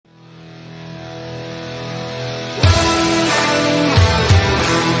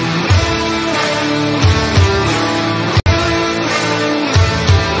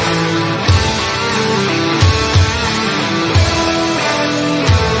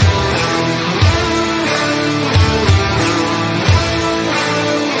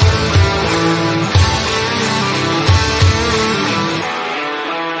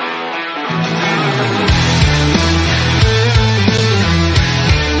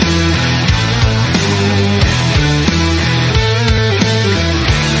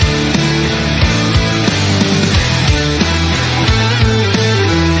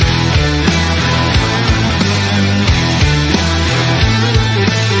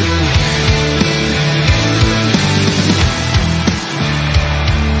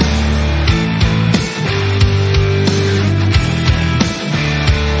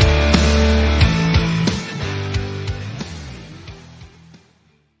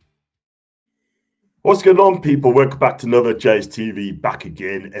What's going on, people? Welcome back to another J's TV. Back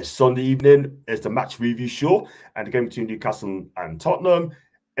again. It's Sunday evening. It's the match review show, and the game between Newcastle and Tottenham.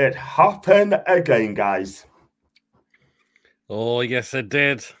 It happened again, guys. Oh, yes, it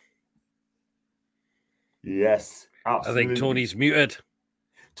did. Yes, I absolutely. think Tony's muted.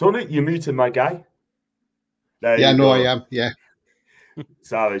 Tony, you're muted, my guy. There Yeah, you no, go. I am. Yeah.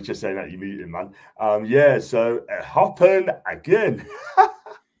 Sorry, just saying that you're muted, man. Yeah, so it happened again.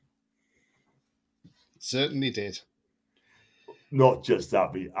 Certainly did. Not just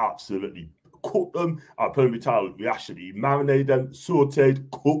that, we absolutely cooked them. I put them in title. We actually marinated them, sauteed,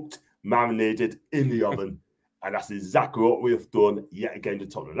 cooked, marinated in the oven. And that's exactly what we have done yet again to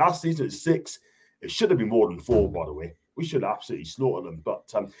Tottenham. Last season at 6. It should have been more than 4, by the way. We should have absolutely slaughtered them.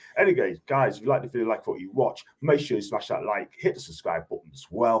 But anyway, guys, if you like the video, like what you watch, make sure you smash that like, hit the subscribe button as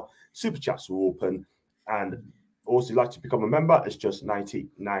well. Super chats are open. And also, if you'd like to become a member, it's just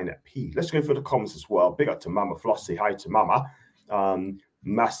 99p. Let's go for the comments as well. Big up to Mama Flossie. Hi to Mama.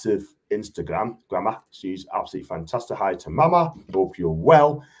 Massive Instagram grammar. She's absolutely fantastic. Hi to Mama. Hope you're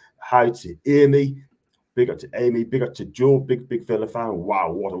well. Hi to Amy. Big up to Amy. Big up to Joe. Big fella fan.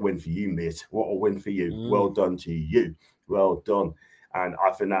 Wow, what a win for you, mate. What a win for you. Well done to you. Well done. And I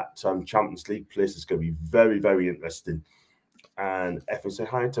think that Champions League place is going to be very, very interesting. And everyone say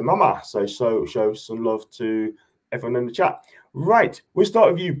hi to Mama. So show some love to everyone in the chat. Right, we'll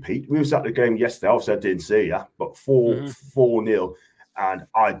start with you, Pete. We was at the game yesterday. Obviously, I didn't see you, but 4-0, and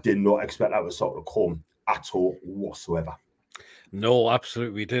I did not expect that result to come at all whatsoever. No,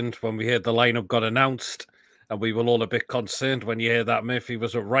 absolutely didn't. When we heard the lineup got announced, and we were all a bit concerned when you heard that Murphy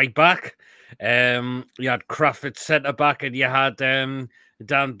was a right back. You had Crawford centre back, and you had Dan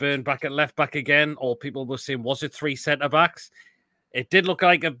Burn back at left back again. Or people were saying, was it 3 centre backs? It did look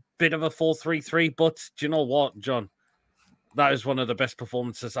like a bit of a 4-3-3, but do you know what, John? That is one of the best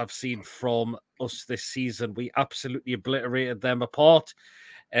performances I've seen from us this season. We absolutely obliterated them apart.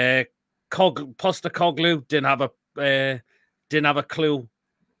 Postecoglou didn't have a clue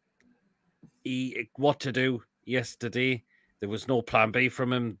what to do yesterday. There was no plan B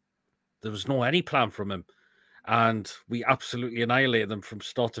from him. There was no any plan from him. And we absolutely annihilated them from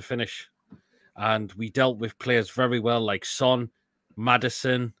start to finish. And we dealt with players very well, like Son,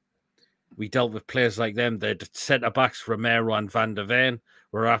 Maddison. We dealt with players like them. The centre-backs, Romero and Van der Ven,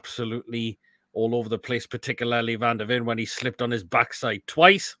 were absolutely all over the place, particularly Van der Ven when he slipped on his backside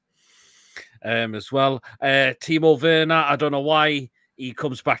twice as well. Timo Werner, I don't know why he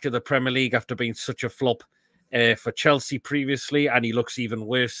comes back to the Premier League after being such a flop for Chelsea previously, and he looks even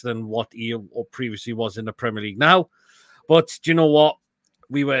worse than what he previously was in the Premier League now. But do you know what?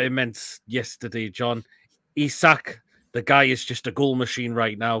 We were immense yesterday, John. Isak, the guy is just a goal machine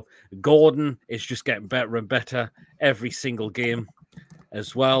right now. Gordon is just getting better and better every single game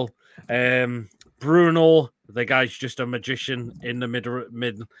as well. Bruno, the guy's just a magician in the middle of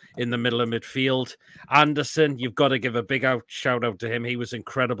midfield. Anderson, you've got to give a big shout out to him. He was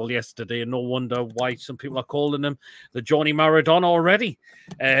incredible yesterday, and no wonder why some people are calling him the Johnny Maradona already.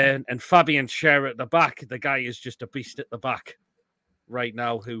 And Fabian Schar at the back, the guy is just a beast at the back right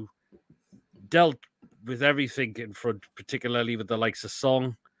now, who dealt with everything in front, particularly with the likes of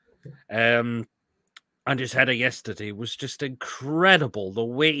Song. And his header yesterday was just incredible. The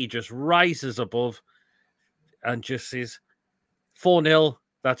way he just rises above and just says 4-0.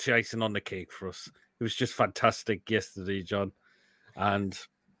 That's the icing on the cake for us. It was just fantastic yesterday, John. And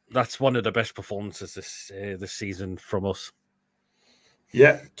that's one of the best performances this season from us.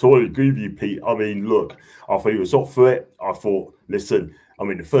 Yeah, totally agree with you, Pete. I mean, look, I thought he was up for it. I thought, listen, I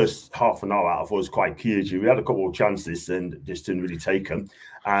mean, the first half an hour, I thought was quite cagey. We had a couple of chances and just didn't really take them.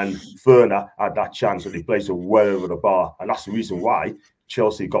 And Werner had that chance that he plays it well over the bar. And that's the reason why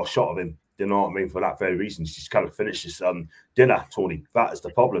Chelsea got shot of him. You know what I mean? For that very reason, she's kind of finished this dinner, Tony. That is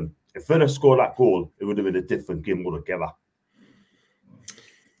the problem. If Werner scored that goal, it would have been a different game altogether.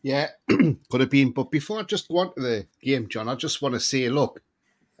 Yeah, could have been. But before I just go on to the game, John, I just want to say, look,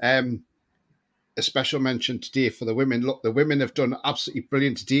 a special mention today for the women. Look, the women have done absolutely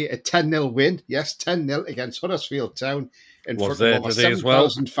brilliant today. A 10-0 win. Yes, 10-0 against Huddersfield Town in front of over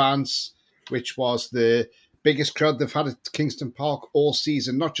 7,000 fans, which was the biggest crowd they've had at Kingston Park all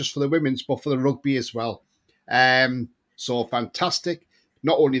season, not just for the women's, but for the rugby as well. So fantastic.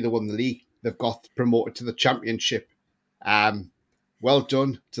 Not only they won the league, they've got promoted to the championship. Well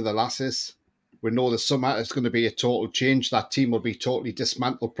done to the lasses. We know the summer is going to be a total change. That team will be totally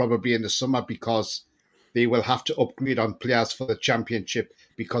dismantled probably in the summer because they will have to upgrade on players for the championship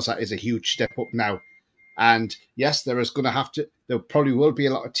because that is a huge step up now. And yes, there probably will be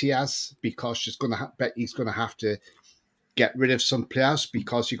a lot of tears because Becky's going to have to get rid of some players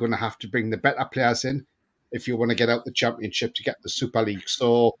because you're going to have to bring the better players in if you want to get out the Championship to get the Super League.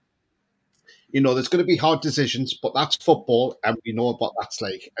 So, there's going to be hard decisions, but that's football, and we know what that's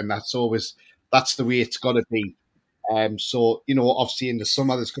like, and that's the way it's got to be. So, obviously in the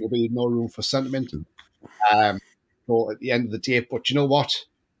summer, there's going to be no room for sentiment. So at the end of the day, but you know what?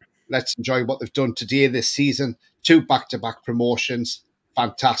 Let's enjoy what they've done today this season. 2 back-to-back promotions.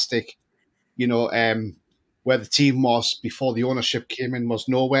 Fantastic. Where the team was before the ownership came in was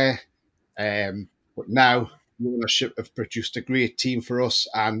nowhere. But now the ownership have produced a great team for us.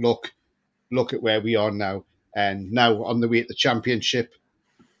 And look at where we are now. And now on the way to the Championship.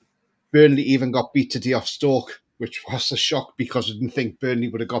 Burnley even got beat today off Stoke, which was a shock because I didn't think Burnley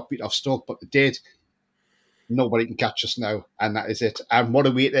would have got beat off Stoke, but they did. Nobody can catch us now, and that is it. And what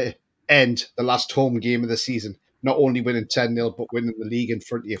a way to end the last home game of the season. Not only winning 10-0, but winning the league in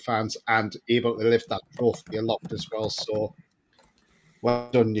front of your fans and able to lift that trophy aloft as well. So, well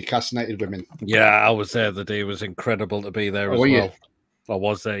done, Newcastle United women. Yeah, I was there the day. It was incredible to be there as well. You? I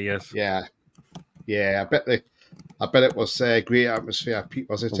was there, yes. Yeah. I bet it was a great atmosphere. Pete,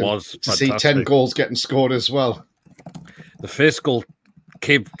 was it? It was to see 10 goals getting scored as well. The first goal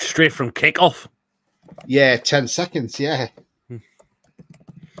came straight from kick-off. Yeah, 10 seconds, yeah.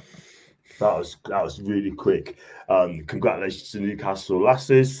 That was really quick. Congratulations to Newcastle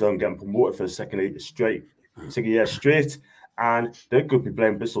lasses. Getting promoted for the second year straight. And they're going to be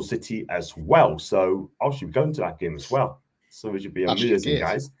playing Bristol City as well. So I should be going to that game as well. So it should be amazing,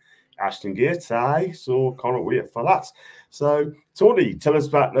 guys. Ashton Gate, aye. So can't wait for that. So, Tony, tell us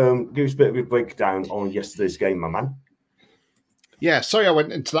about, give us a bit of a breakdown on yesterday's game, my man. Yeah, sorry I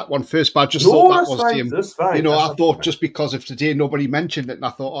went into that one first, but I just thought that was fine, that's fine. I thought just because of today nobody mentioned it, and I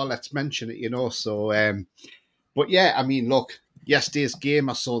thought, let's mention it, So, but yeah, I mean, look, yesterday's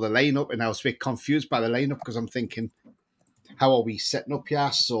game, I saw the lineup, and I was a bit confused by the lineup because I'm thinking, how are we setting up here?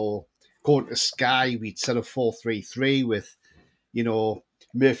 So, going to Sky, we'd set up 4-3-3 with,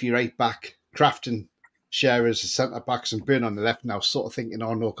 Murphy right back, Kraft and Schar as the centre backs, and Burn on the left. Now, sort of thinking,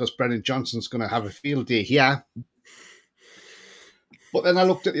 oh no, because Brennan Johnson's going to have a field day here. But then I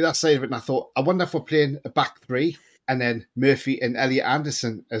looked at the other side of it and I thought, I wonder if we're playing a back three and then Murphy and Elliot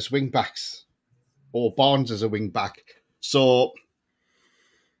Anderson as wing backs or Barnes as a wing back. So,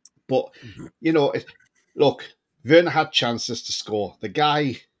 but, look, Werner had chances to score. That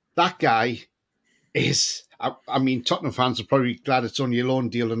guy is, I mean, Tottenham fans are probably glad it's only a loan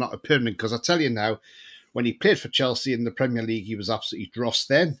deal and not a permanent, because I tell you now, when he played for Chelsea in the Premier League, he was absolutely dross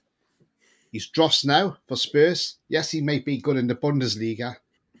then. He's dross now for Spurs. Yes, he may be good in the Bundesliga,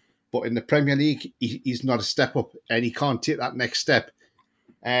 but in the Premier League, he's not a step up, and he can't take that next step.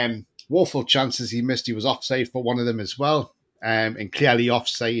 Woeful chances he missed. He was offside for one of them as well, and clearly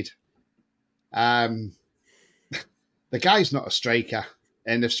offside. The guy's not a striker,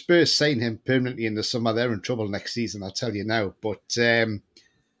 and if Spurs sign him permanently in the summer, they're in trouble next season, I'll tell you now. But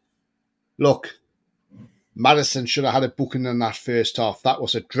look, Maddison should have had a booking in that first half. That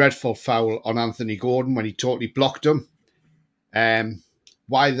was a dreadful foul on Anthony Gordon when he totally blocked him.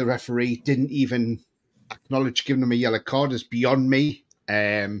 Why the referee didn't even acknowledge giving him a yellow card is beyond me.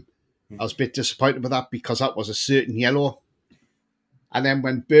 I was a bit disappointed with that because that was a certain yellow. And then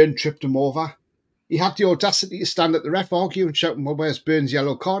when Byrne tripped him over, he had the audacity to stand at the ref, argue and shouting, well, where's Byrne's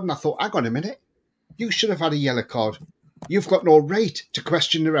yellow card? And I thought, hang on a minute. You should have had a yellow card. You've got no right to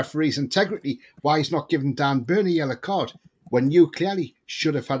question the referee's integrity. Why he's not giving Dan Byrne a yellow card when you clearly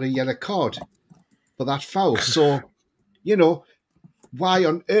should have had a yellow card for that foul. So, why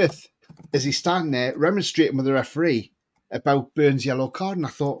on earth is he standing there remonstrating with the referee about Byrne's yellow card? And I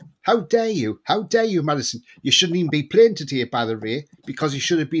thought, how dare you? How dare you, Maddison? You shouldn't even be playing today, by the way, because he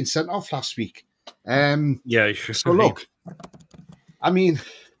should have been sent off last week. Yeah, he should. So look, I mean,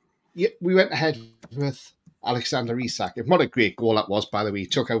 we went ahead with Alexander Isak. And what a great goal that was, by the way. He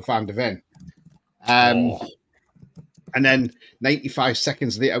took out Van de Ven. And then 95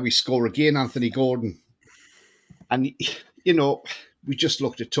 seconds later, we score again, Anthony Gordon. And, we just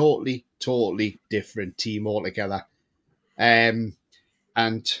looked at totally different team altogether. But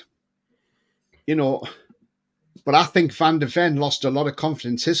I think Van de Ven lost a lot of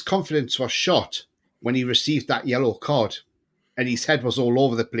confidence. His confidence was shot when he received that yellow card and his head was all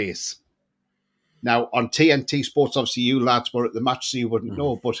over the place. Now, on TNT Sports, obviously you lads were at the match, so you wouldn't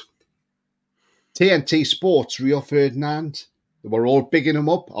know, but TNT Sports, Rio Ferdinand, they were all bigging him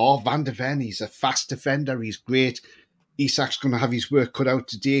up. Oh, Van de Ven, he's a fast defender, he's great. Isak's going to have his work cut out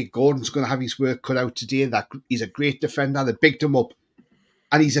today. Gordon's going to have his work cut out today. That he's a great defender. They bigged him up.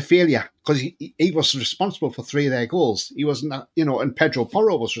 And he's a failure because he was responsible for 3 of their goals. He wasn't, and Pedro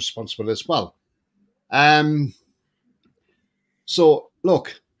Porro was responsible as well. So,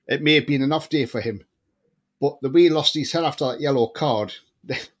 look, it may have been an off day for him, but the way he lost his head after that yellow card,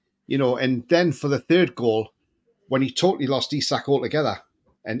 and then for the third goal, when he totally lost Isak altogether,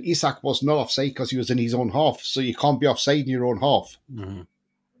 and Isak was not offside because he was in his own half, so you can't be offside in your own half. Mm-hmm.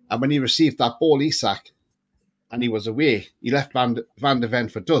 And when he received that ball, Isak, and he was away, he left Van de Ven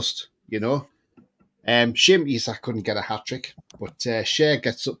for dust, Shame Isak couldn't get a hat-trick, but Schar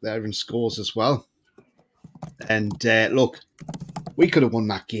gets up there and scores as well. And look, we could have won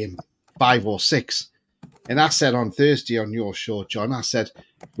that game 5 or 6. And I said on Thursday on your show, John, I said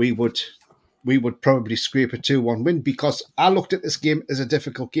we would probably scrape a 2-1 win because I looked at this game as a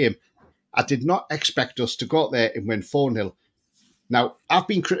difficult game. I did not expect us to go out there and win 4-0. Now, I've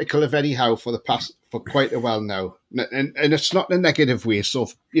been critical of Eddie Howe for quite a while now, and it's not in a negative way. So,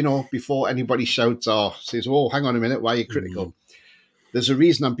 before anybody shouts or says, "Oh, hang on a minute, why are you critical?" There's a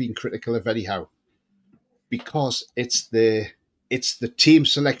reason I'm being critical of Eddie Howe, because it's the team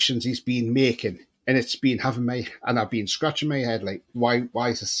selections he's been making, and I've been scratching my head like, why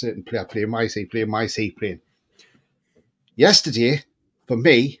is a certain player playing? Why is he playing? Why is he playing? Yesterday, for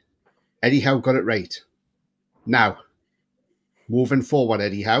me, Eddie Howe got it right. Now, moving forward,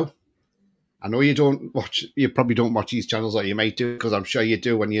 Eddie Howe, I know you probably don't watch these channels, or you might do, because I'm sure you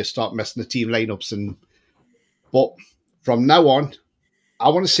do when you start messing the team lineups. But from now on, I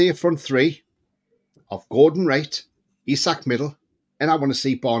want to see a front three of Gordon right, Isak middle, and I want to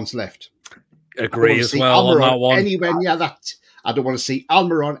see Barnes left. Agree as well Almiron on that one. Anywhere near that. I don't want to see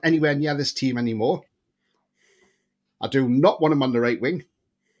Almiron anywhere near this team anymore. I do not want him on the right wing.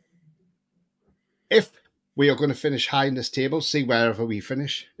 If we are going to finish high in this table, see wherever we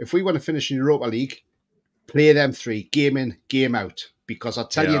finish. If we want to finish in Europa League, play them 3, game in, game out. Because I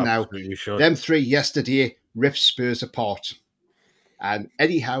tell you now, them 3 yesterday ripped Spurs apart. And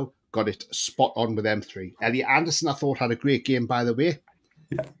Eddie Howe got it spot on with them 3. Elliot Anderson, I thought, had a great game, by the way.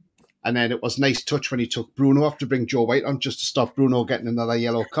 Yeah. And then it was a nice touch when he took Bruno off to bring Joe White on, just to stop Bruno getting another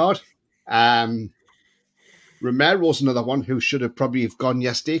yellow card. Romero's another one who should have probably gone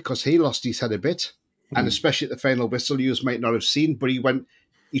yesterday because he lost his head a bit. And especially at the final whistle, you might not have seen, but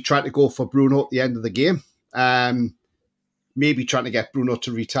he tried to go for Bruno at the end of the game. Maybe trying to get Bruno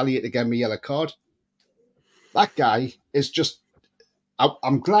to retaliate again with a yellow card. That guy is just...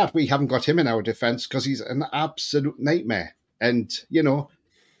 I'm glad we haven't got him in our defence because he's an absolute nightmare. And,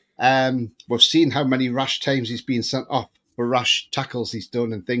 we've seen how many rash times he's been sent off for rash tackles he's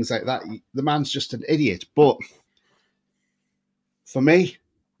done and things like that. The man's just an idiot. But for me,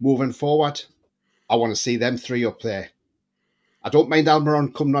 moving forward, I want to see them 3 up there. I don't mind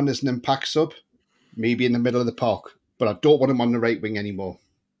Almiron coming on as an impact sub, maybe in the middle of the park, but I don't want him on the right wing anymore.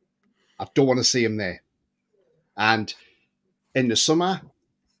 I don't want to see him there. And in the summer,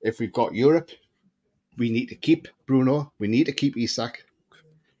 if we've got Europe, we need to keep Bruno. We need to keep Isak.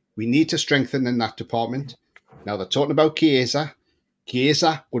 We need to strengthen in that department. Now they're talking about Chiesa.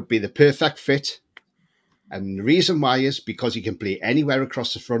 Chiesa would be the perfect fit. And the reason why is because he can play anywhere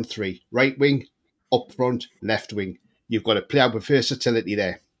across the front 3. Right wing, up front, left wing. You've got a player with versatility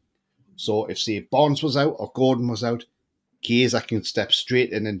there. So if, say, Barnes was out or Gordon was out, Chiesa can step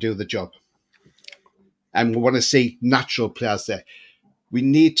straight in and do the job. And we want to see natural players there. We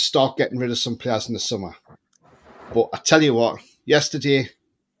need to start getting rid of some players in the summer. But I tell you what, yesterday,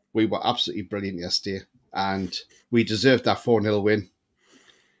 we were absolutely brilliant yesterday. And we deserved that 4-0 win.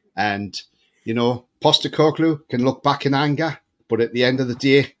 And, Postecoglou can look back in anger, but at the end of the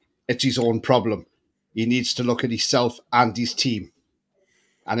day, it's his own problem. He needs to look at himself and his team.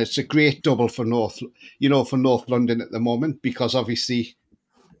 And it's a great double for North London at the moment, because obviously,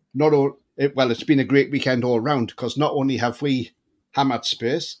 it's been a great weekend all round, because not only have we hammered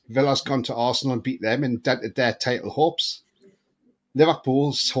Spurs, Villa's gone to Arsenal and beat them and dented their title hopes.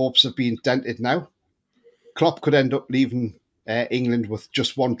 Liverpool's hopes have been dented now. Klopp could end up leaving England with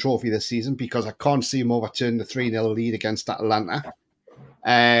just 1 trophy this season, because I can't see him overturn the 3-0 lead against Atalanta.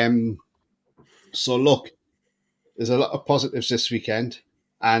 So look, there's a lot of positives this weekend.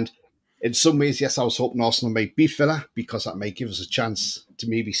 And in some ways, yes, I was hoping Arsenal might beat Villa, because that might give us a chance to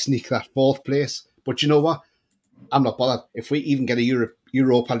maybe sneak that 4th place. But you know what? I'm not bothered. If we even get a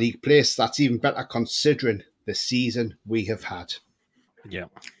Europa League place, that's even better considering the season we have had. Yeah.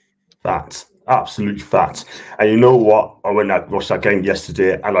 Fact. Absolute fact. And you know what? I went and watched that game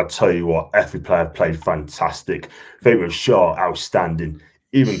yesterday, and I tell you what, every player played fantastic. I think it was Schar outstanding.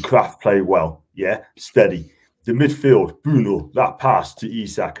 Even Kraft played well. Yeah, steady. The midfield, Bruno, that pass to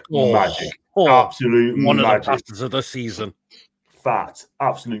Isak, magic. Absolute one magic. One of the passes of the season. Fact.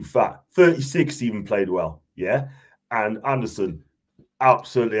 Absolute fact. 36 even played well. Yeah. And Anderson,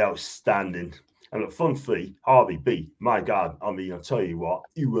 absolutely outstanding. And at front three, Harvey B, my God, I mean, I'll tell you what,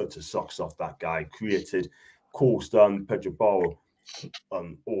 you worked his socks off, that guy, created, caused Pedro Barrow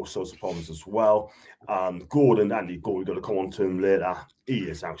all sorts of problems as well. Andy Gordon, we've got to come on to him later. He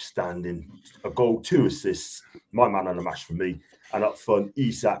is outstanding. A goal, 2 assists, my man on the match for me. And up front,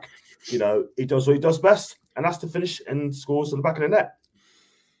 Isak, he does what he does best, and that's to finish and scores on the back of the net.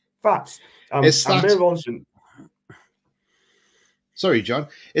 Facts. Sorry, John.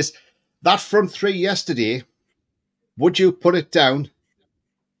 Is that front three yesterday, would you put it down?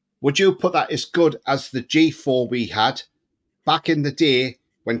 Would you put that as good as the G4 we had back in the day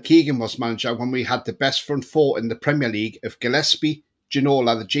when Keegan was manager, when we had the best front four in the Premier League of Gillespie,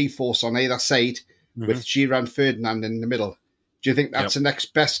 Ginola, the G-Force on either side, with Giran Ferdinand in the middle? Do you think that's the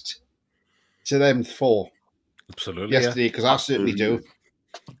next best to them four? Absolutely. Yesterday, because I certainly do.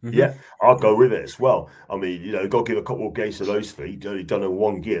 Yeah, I'll go with it as well. I mean, you've got to give a couple of games to those three. You've done it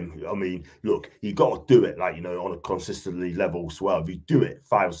one game. I mean, look, you got to do it on a consistently level as well. If you do it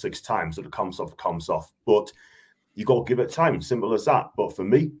 5 or 6 times, it comes off. But you got to give it time. Simple as that. But for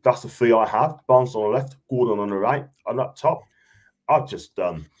me, that's the 3 I have. Barnes on the left, Gordon on the right, and up top, I'll just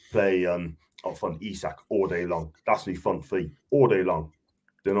play up front Isak all day long. That's my front 3 all day long.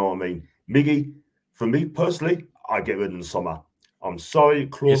 Do you know what I mean? Miggy, for me personally, I get rid in the summer. I'm sorry,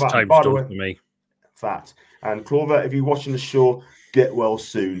 Clover. By the way, for me. Fact. And Clover, if you're watching the show, get well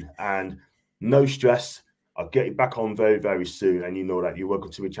soon. And no stress. I'll get you back on very, very soon. And you know that you're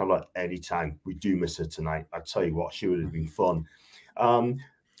welcome to my channel at any time. We do miss her tonight. I tell you what, she would have been fun. And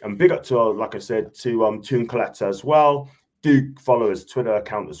big up to, like I said, to Toon Collector as well. Do follow his Twitter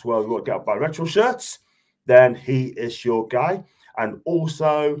account as well. If you want to get up by retro shirts, then he is your guy. And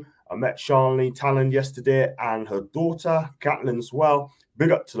also, I met Charlene Talon yesterday and her daughter, Catelyn, as well.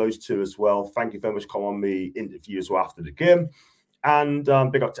 Big up to those two as well. Thank you very much for coming on the interview as well after the game. And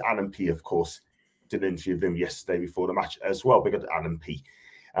big up to Adam P, of course. Did an interview with him yesterday before the match as well. Big up to Adam P.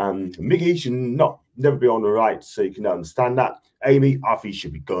 Miggy should never be on the right, so you can understand that. Amy, I think he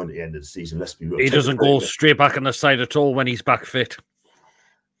should be gone at the end of the season. Let's be real. He doesn't go straight back on the side at all when he's back fit.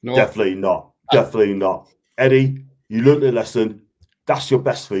 No. Definitely not. Definitely not. Eddie, you learned the lesson. That's your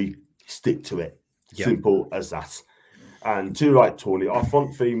best 3. Stick to it. Yep. Simple as that. And to right, Tony, our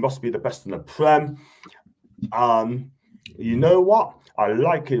front 3 must be the best in the Prem. You know what? I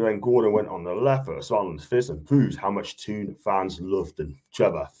like it when Gordon went on the left for a silent fist and proves how much Toon fans loved him.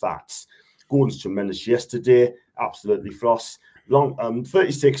 Trevor, facts. Gordon's tremendous yesterday. Absolutely floss.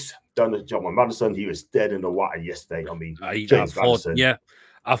 36 done the job on Madison. He was dead in the water yesterday. I mean,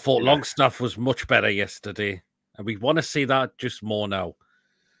 I thought Longstaff was much better yesterday. And we want to see that just more now.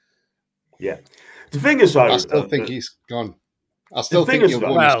 Yeah. The thing is, though, I still think he's gone. I still think he'll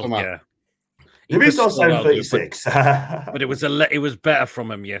go this summer. Yeah. If he's on 736. But it was better from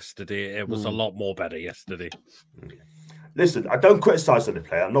him yesterday. It was a lot more better yesterday. Listen, I don't criticise the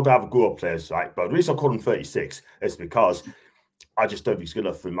player. I'm not going to have a go at players, right? But the reason I call him 36 is because I just don't think he's good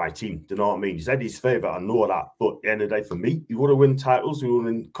enough for my team. Do you know what I mean? He's Eddie's favourite. I know that. But at the end of the day, for me, you want to win titles, you want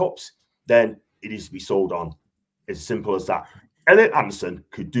to win cups, then it needs to be sold on. It's as simple as that. Elliot Anderson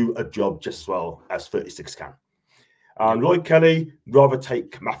could do a job just as well as 36 can. Lloyd Kelly, rather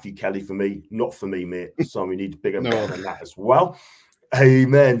take Matthew Kelly for me, not for me, mate. So we need bigger men than that as well.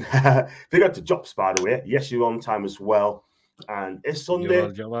 Amen. Big up to Jops, by the way. Yes, you're on time as well. And it's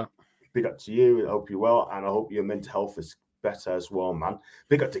Sunday. Big up to you. I hope you're well. And I hope your mental health is better as well, man.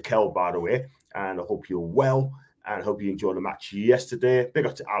 Big up to Kel, by the way. And I hope you're well. And I hope you enjoyed the match yesterday. Big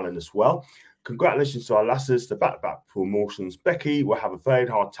up to Alan as well. Congratulations to our lasses, the back-to-back promotions. Becky will have a very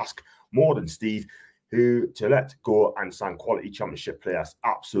hard task, more than Steve, who to let go and sign quality championship players.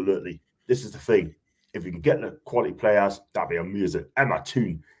 Absolutely. This is the thing. If we can get the quality players, that'd be amazing. Ella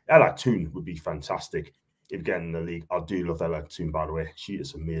Toon would be fantastic. If getting in the league, I do love Ella Toon, by the way. She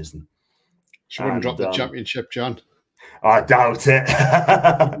is amazing. She wouldn't drop the championship, John. I doubt it.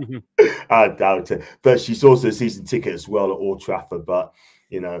 I doubt it. But she's also a season ticket as well at Old Trafford. But,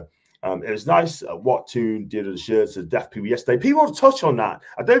 you know, it was nice what Toon did with the shirts of deaf people yesterday. People want to touch on that.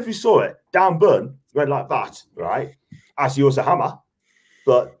 I don't know if you saw it. Dan Burn went like that, right? As he also hammer.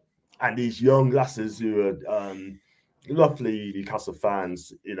 And these young lasses who are lovely Newcastle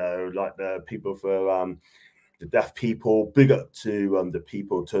fans, you know, like the people for the deaf people. Big up to the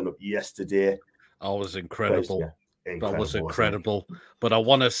people who turned up yesterday. That was incredible. That was incredible. But I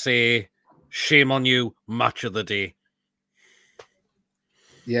want to say, shame on you, match of the day.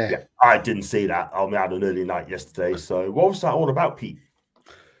 Yeah, I didn't see that. I had an early night yesterday. So what was that all about, Pete?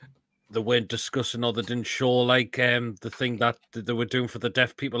 They weren't discussing or they didn't show like the thing that they were doing for the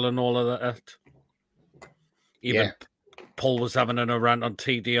deaf people and all of that. Even Paul was having a rant on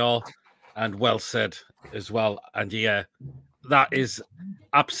TDR. and well said as well. And yeah, that is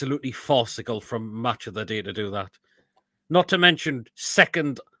absolutely farcical from Match of the Day to do that. Not to mention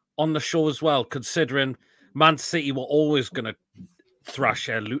second on the show as well, considering Man City were always going to thrash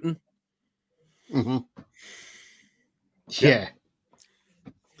Luton. Mm-hmm. Yeah.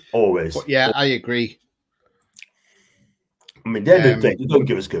 Always. But yeah, I agree. I mean, at the end of the day, they don't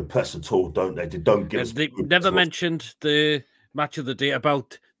give us good press at all, don't they? They don't give us. They never mentioned the Match of the Day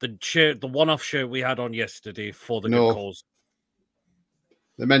about the shirt, the one-off shirt we had on yesterday for the good cause.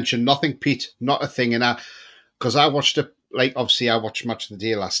 They mentioned nothing, Pete. Not a thing. And because I watched it, like obviously I watched Match of the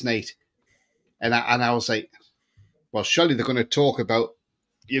Day last night, and I was like, well, surely they're going to talk about,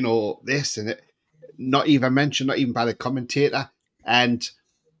 you know, this and it. Not even mentioned, not even by the commentator. And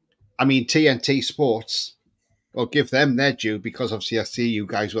I mean, TNT Sports, I'll give them their due because obviously I see you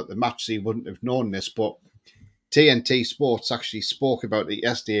guys were at the match, so you wouldn't have known this. But TNT Sports actually spoke about it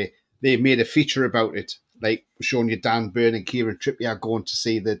yesterday. They made a feature about it, like showing you Dan Burn and Kieran Trippier going to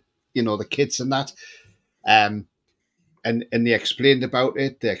see the kids and that. And they explained about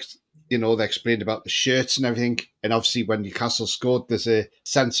it. They explained about the shirts and everything. And obviously, when Newcastle scored, there's a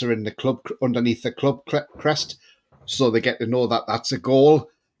sensor in the club underneath the club crest, so they get to know that that's a goal.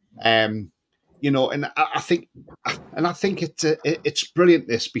 And I think it's brilliant.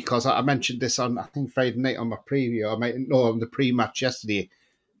 This because I mentioned this on I think Friday night on my preview. I might know on the pre-match yesterday.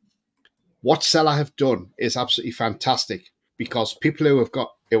 What Salah have done is absolutely fantastic because people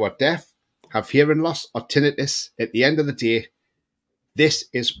who are deaf, have hearing loss or tinnitus, at the end of the day, this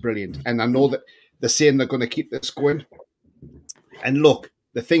is brilliant. And I know that they're saying they're going to keep this going. And look,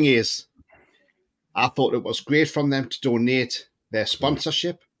 the thing is, I thought it was great from them to donate their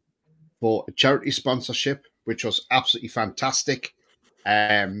sponsorship for a charity sponsorship, which was absolutely fantastic,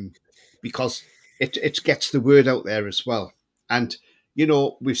 because it gets the word out there as well. And, you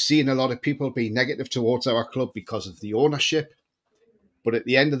know, we've seen a lot of people be negative towards our club because of the ownership. But at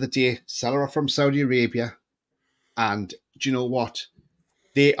the end of the day, Salah are from Saudi Arabia. And do you know what?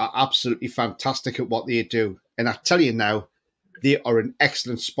 They are absolutely fantastic at what they do. And I tell you now, they are an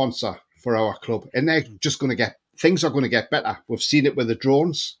excellent sponsor for our club. And they're just things are going to get better. We've seen it with the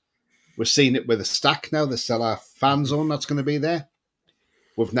drones. We're seeing it with the stack now, the Salah fan zone that's going to be there.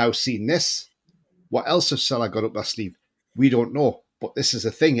 We've now seen this. What else has Salah got up their sleeve? We don't know. But this is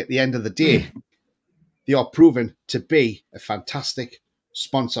a thing. At the end of the day, they are proven to be a fantastic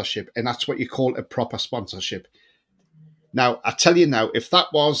sponsorship. And that's what you call a proper sponsorship. Now, I tell you now, if that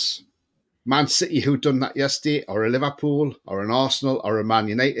was Man City who'd done that yesterday, or a Liverpool, or an Arsenal, or a Man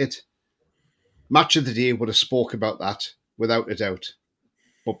United, Match of the Day would have spoke about that without a doubt.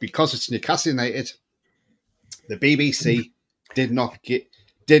 But because it's Newcastle United, the BBC did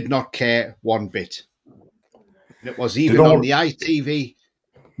not care one bit. And it was even on the ITV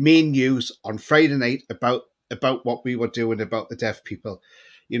main news on Friday night about what we were doing about the deaf people,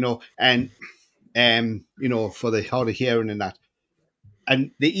 and for the hard of hearing and that.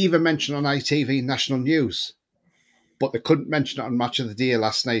 And they even mentioned on ITV national news, but they couldn't mention it on Match of the Day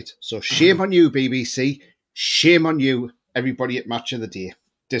last night. So shame on you, BBC. Shame on you, everybody at Match of the Day.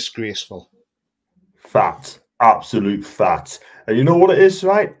 Disgraceful. Fat. Absolute fat. And you know what it is,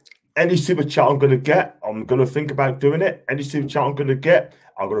 right? Any super chat I'm going to get, I'm going to think about doing it. Any super chat I'm going to get,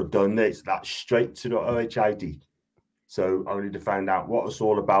 I'm going to donate that straight to the OHID. So I need to find out what it's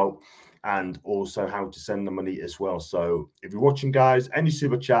all about and also how to send the money as well. So if you're watching, guys, any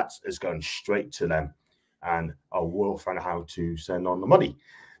super chats is going straight to them. And I will find out how to send on the money.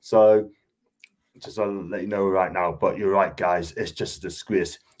 So just I'll let you know right now, but you're right, guys. It's just a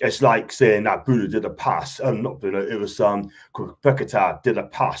disgrace. It's like saying that Bruno did a pass. Not Bruno. It was Pekata did a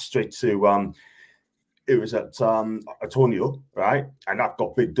pass straight to it was at Antonio, right? And that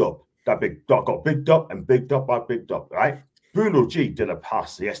got bigged up. That got bigged up and bigged up by bigged up, right? Bruno G did a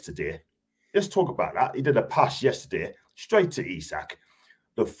pass yesterday. Let's talk about that. He did a pass yesterday straight to Isak.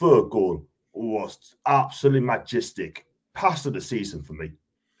 The third goal was absolutely majestic. Pass of the season for me.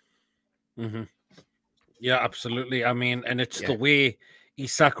 Mm-hmm. Yeah, absolutely. I mean, and it's the way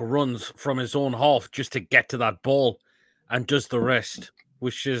Isak runs from his own half just to get to that ball and does the rest,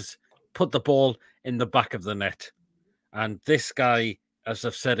 which is put the ball in the back of the net. And this guy, as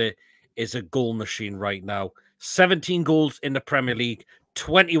I've said it, is a goal machine right now. 17 goals in the Premier League,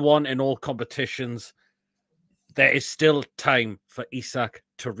 21 in all competitions. There is still time for Isak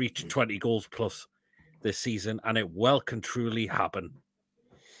to reach 20 goals plus this season, and it well can truly happen.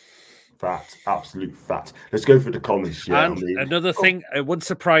 Fat, absolute fat. Let's go for the comments. Yeah, and another thing, it wouldn't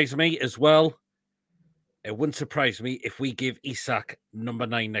surprise me as well. It wouldn't surprise me if we give Isak number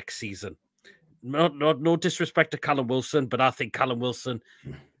 9 next season. No disrespect to Callum Wilson, but I think Callum Wilson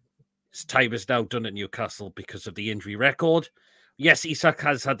his time is now done at Newcastle because of the injury record. Yes, Isak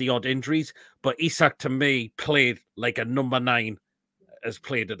has had the odd injuries, but Isak, to me, played like a number 9 has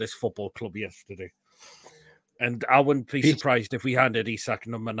played at this football club yesterday. And I wouldn't be surprised if we handed Isak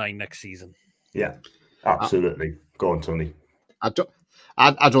number 9 next season. Yeah, absolutely. Go on, Tony. I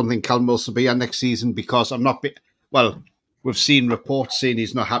don't think Callum Wilson will be here next season because well, we've seen reports saying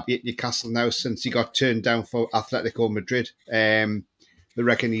he's not happy at Newcastle now since he got turned down for Atletico Madrid. They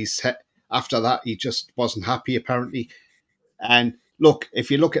reckon after that he just wasn't happy apparently. And look,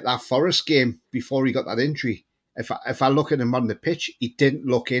 if you look at that Forest game before he got that injury, if I look at him on the pitch, he didn't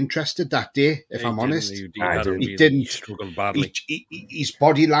look interested that day. If I'm honest, he didn't. He struggled badly. His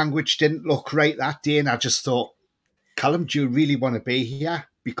body language didn't look right that day, and I just thought, Callum, do you really want to be here?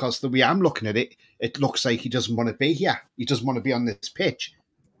 Because the way I'm looking at it, it looks like he doesn't want to be here. He doesn't want to be on this pitch.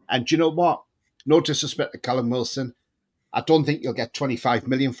 And do you know what? No disrespect to Callum Wilson, I don't think you'll get 25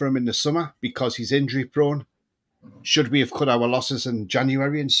 million for him in the summer because he's injury prone. Should we have cut our losses in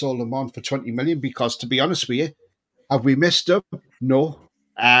January and sold him on for 20 million? Because to be honest with you, have we missed him? No.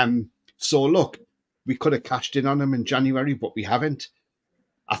 So look, we could have cashed in on him in January, but we haven't.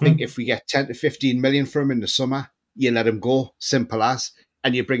 I think if we get 10 to 15 million for him in the summer, you let him go, simple as,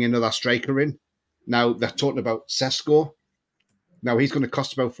 and you bring another striker in. Now, they're talking about Sesko. Now, he's going to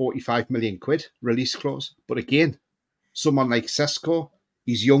cost about 45 million quid, release clause. But again, someone like Sesko,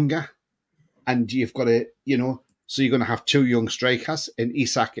 he's younger, and you've got to, so you're going to have 2 young strikers in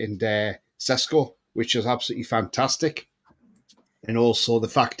Isak and Sesko, which is absolutely fantastic. And also the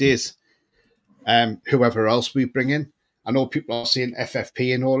fact is, whoever else we bring in, I know people are saying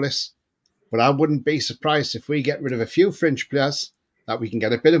FFP and all this, but I wouldn't be surprised if we get rid of a few fringe players that we can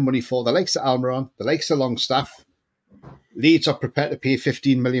get a bit of money for, the likes of Almiron, the likes of Longstaff. Leeds are prepared to pay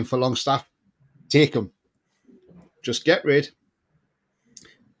 15 million for Longstaff. Take them. Just get rid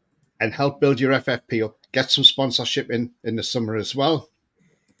and help build your FFP up. Get some sponsorship in the summer as well.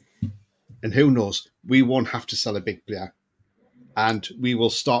 And who knows, we won't have to sell a big player. And we will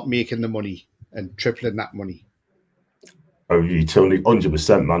start making the money and tripling that money. Oh, you totally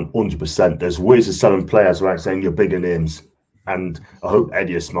 100%, man, 100%. There's ways of selling players without saying your bigger names. And I hope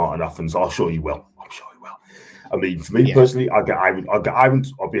Eddie is smart enough, and I'm sure he will. I'm sure he will. I mean, for me personally, I'll get Ivan.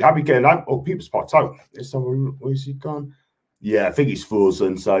 I'll be happy getting that. Oh, people's popped out. Where's he gone? Yeah, I think he's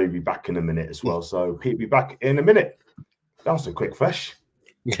frozen, so he'll be back in a minute as well. So Pete will be back in a minute. That was a quick fresh.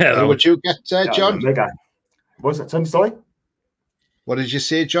 Yeah. Who would you get, John? What was that, Tony? Sorry? What did you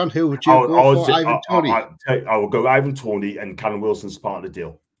say, John? Who would you go for? Ivan Toney? I will go Ivan Toney, and Callum Wilson's part of the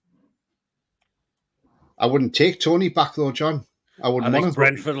deal. I wouldn't take Toney back, though, John. I wouldn't want him.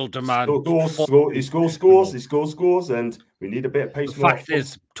 Brentford will demand. He scores, and we need a bit of pace. The fact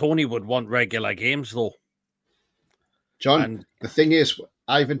is, Toney would want regular games, though. John, the thing is,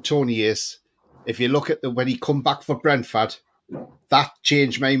 Ivan Toney is, if you look at when he come back for Brentford, that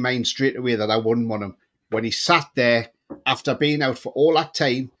changed my mind straight away that I wouldn't want him. When he sat there after being out for all that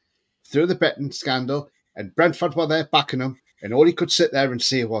time through the betting scandal, and Brentford were there backing him, and all he could sit there and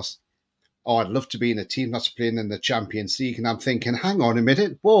say was, "Oh, I'd love to be in a team that's playing in the Champions League." And I'm thinking, hang on a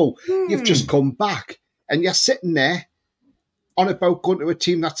minute, whoa, you've just come back and you're sitting there on about going to a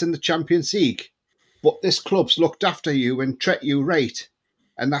team that's in the Champions League. But this club's looked after you and treat you right.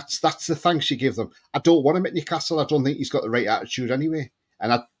 And that's the thanks you give them. I don't want him at Newcastle. I don't think he's got the right attitude anyway.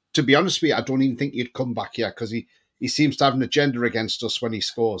 And to be honest with you, I don't even think he'd come back here because he seems to have an agenda against us when he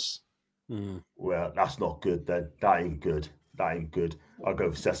scores. Well, that's not good then. That ain't good. I'll go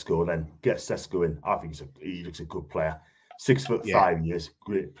for Sesko then. Get Sesko in. I think he looks a good player. 6'5" years,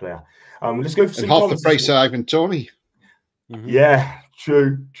 great player. Let's go for some half the price of Ivan Toney. Yeah,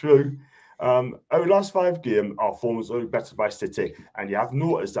 true. Over the last 5 games, our form was only better by City, and you have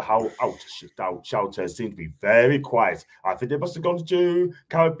noticed how out shouters seem to be very quiet. I think they must have gone to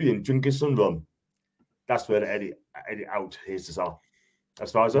Caribbean drinking some rum. That's where the Eddie out haters are,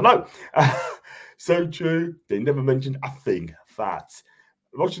 as far as I know. So true. They never mentioned a thing. That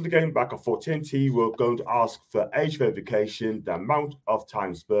watching the game back, I thought TNT were going to ask for age verification. The amount of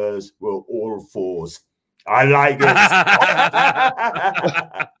time Spurs were all 4s. I like it.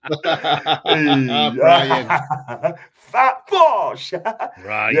 Brian. Fat Bosh.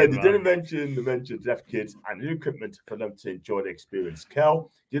 Right. Yeah, they didn't mention deaf kids and new equipment for them to enjoy the experience.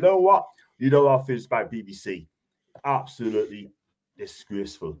 Kel, you know what? You know how I feel about BBC. Absolutely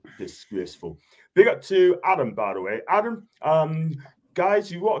disgraceful. Big up to Adam, by the way. Adam,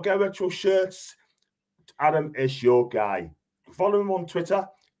 guys, you want to get retro shirts? Adam is your guy. Follow him on Twitter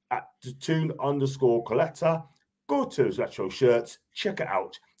at @Toon_collector. Go to his retro shirts, check it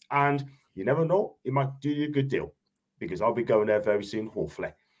out. And you never know, he might do you a good deal because I'll be going there very soon, hopefully.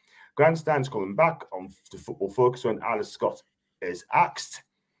 Grandstand's coming back on the Football Focus when Alice Scott is axed.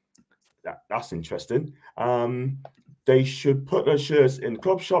 That's interesting. They should put their shirts in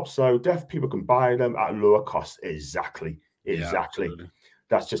club shops so deaf people can buy them at lower cost. Exactly. Yeah,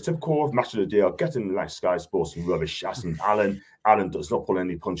 That's just typical of Match of the Day or getting like Sky Sports and rubbish. As in Alan does not pull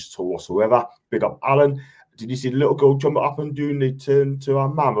any punches at all whatsoever. Big up Alan. Did you see the little goal jump up and doing the turn to our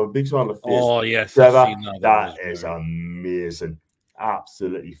man with a big smile on the face? Oh, yes. That is amazing.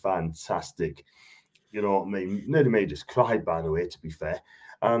 Absolutely fantastic. You know what I mean? Nearly made us cry, by the way, to be fair.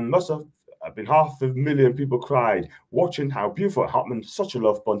 Must have been 500,000 people cried watching how beautiful it happened. Such a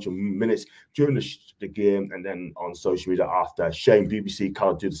love bunch of minutes during the game and then on social media after. Shame BBC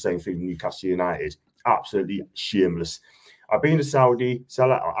can't do the same thing with Newcastle United. Absolutely shameless. I've been to Saudi.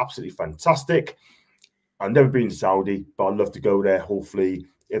 Salah are absolutely fantastic. I've never been to Saudi, but I'd love to go there. Hopefully,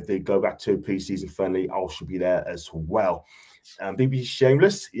 if they go back to pre-season friendly, I should be there as well. BBC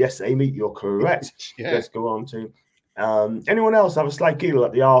shameless. Yes, Amy, you're correct. Yeah. Let's go on to anyone else have a slight giggle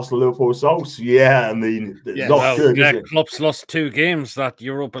at the Arsenal-Liverpool results? Yeah, I mean, Klopp's lost 2 games that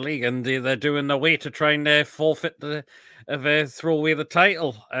Europa League, and they're doing their way to try and forfeit throw away the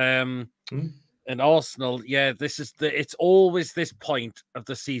title. And Arsenal, yeah, it's always this point of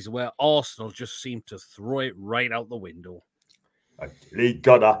the season where Arsenal just seem to throw it right out the window. Lee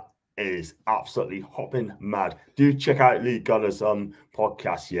Gunner is absolutely hopping mad. Do check out Lee Gunner's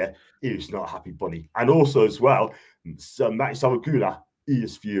podcast. Yeah, he's not a happy bunny, and also as well, Matty Savaguna, he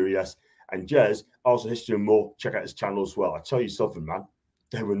is furious, and Jez also history and more. Check out his channel as well. I tell you something, man,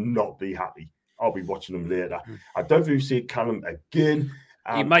 they will not be happy. I'll be watching them later. I don't think we see Callum again.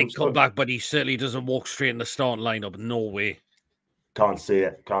 He might come back, but he certainly doesn't walk straight in the starting lineup. No way. Can't see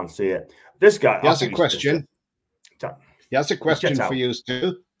it. This guy. He has a question. He has a question for you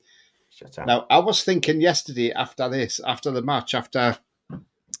too. Now, I was thinking yesterday after the match, after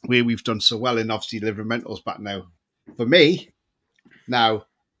we've done so well, and obviously Livermentals back now. For me, now,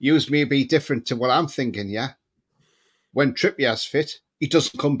 yours may be different to what I'm thinking, yeah? When Trippier's fit, he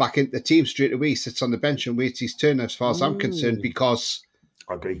doesn't come back into the team straight away. He sits on the bench and waits his turn as far as I'm concerned, because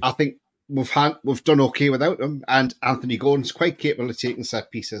I agree. I think we've done okay without him, and Anthony Gordon's quite capable of taking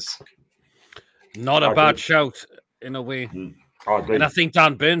set pieces. Not a bad shout, in a way. I agree. And I think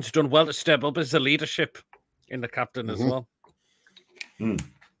Dan Burns done well to step up as the leadership in the captain as well.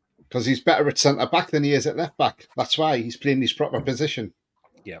 Because he's better at centre-back than he is at left-back. That's why he's playing his proper position.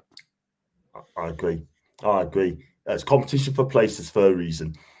 Yeah. I agree. It's competition for places for a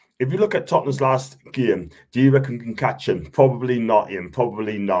reason. If you look at Tottenham's last game, do you reckon we can catch him? Probably not, Ian.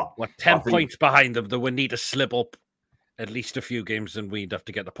 Probably not. We're 10 points behind them. They would need to slip up at least a few games and we'd have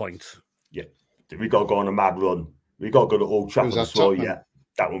to get the points. Yeah. We got to go on a mad run. We got to go to Old Trafford as well. Yeah.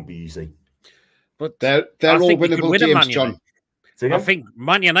 That won't be easy. But they're all winnable games, John. I think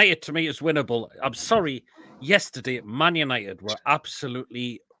Man United, to me, is winnable. I'm sorry. Yesterday, Man United were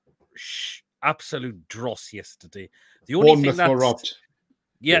absolute dross yesterday. The only thing that robbed.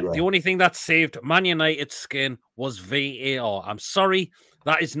 Yeah, the only thing that saved Man United's skin was VAR. I'm sorry,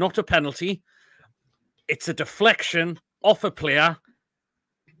 that is not a penalty. It's a deflection off a player.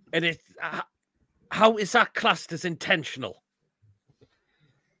 And how is that classed as intentional?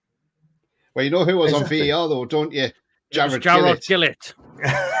 Well, you know who was on VAR, though, don't you? Jared Gillett.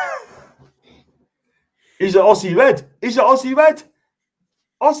 He's an Aussie Red. Aussie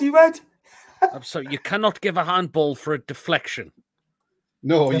Red. I'm sorry, you cannot give a handball for a deflection.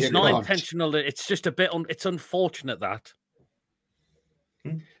 No, it's not intentional. It's just a bit. It's unfortunate that.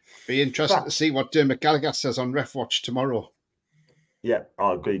 Be interested to see what Dermot Gallagher says on Ref Watch tomorrow. Yeah,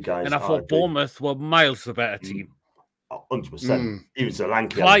 I agree, guys. And I thought Bournemouth were miles the better team. 100%. Even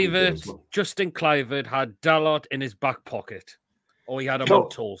Kluivert, Justin Kluivert had Dalot in his back pocket, or he had him on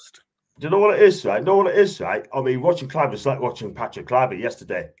toast. Do you know what it is, right? I mean, watching Kluivert's like watching Patrick Kluivert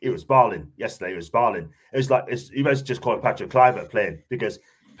yesterday. He was balling. It's like you might just call it Patrick Kluivert playing, because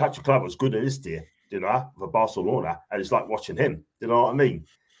Patrick Kluivert was good in his day, for Barcelona, and it's like watching him. You know what I mean?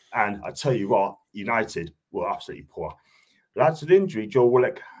 And I tell you what, United were absolutely poor. That's an injury Joe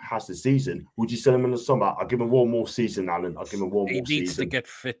Willock has this season. Would you sell him in the summer? I'll give him one more season, Alan. He needs to get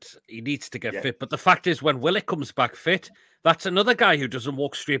fit. But the fact is, when Willock comes back fit, that's another guy who doesn't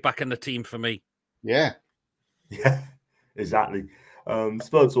walk straight back in the team for me. Yeah, exactly.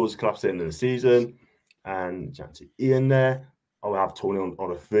 Spurs always collapsed at the end of the season. And Ian there. I will have Tony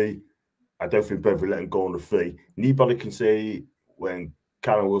on a fee. I don't think Beverly let him go on the fee. Anybody can say when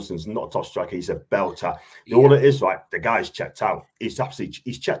Callum Wilson's not a top striker, he's a belter. All it is, right, the guy's checked out. He's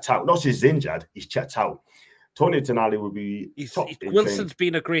checked out. Not just he's injured, he's checked out. Tony Tonali would be top. Wilson's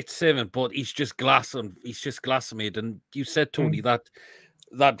been a great servant, but he's just glass made. And you said, Tony, that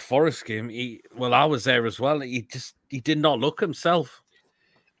that Forest game, I was there as well. He did not look himself.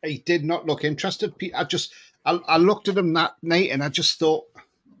 He did not look interested. I looked at him that night and I just thought,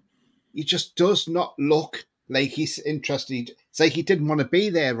 he just does not look like he's interested. It's like he didn't want to be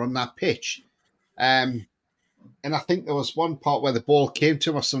there on that pitch. And I think there was one part where the ball came to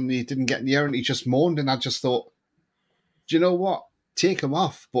him or something, he didn't get in the air and he just moaned. And I just thought, do you know what? Take him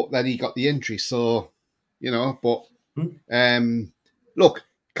off. But then he got the injury. So, but look,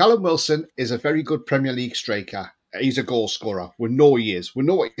 Callum Wilson is a very good Premier League striker. He's a goal scorer. We know he is. We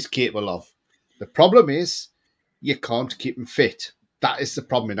know what he's capable of. The problem is you can't keep him fit. That is the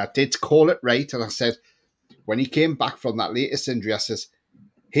problem. And I did call it right. And I said, when he came back from that latest injury, I says,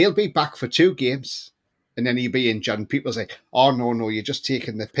 he'll be back for 2 games and then he'll be injured. And people say, oh, no, you're just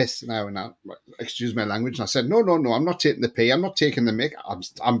taking the piss now. And excuse my language. And I said, no, I'm not taking the pee. I'm not taking the mick.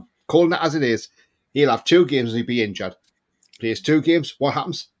 I'm calling it as it is. He'll have 2 games and he'll be injured. Plays 2 games. What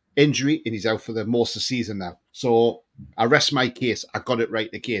happens? Injury, and he's out for the most of the season now. So I rest my case. I got it right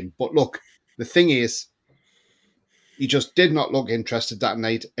again. But look, the thing is, he just did not look interested that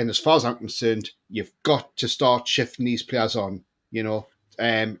night. And as far as I'm concerned, you've got to start shifting these players on,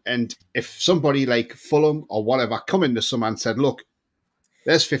 and if somebody like Fulham or whatever come into someone and said, look,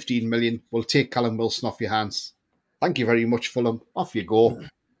 there's 15 million, we'll take Callum Wilson off your hands. Thank you very much, Fulham. Off you go.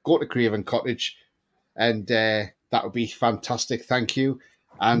 Go to Craven Cottage. And that would be fantastic. Thank you.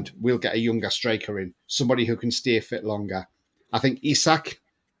 And we'll get a younger striker in, somebody who can stay fit longer. I think Isak,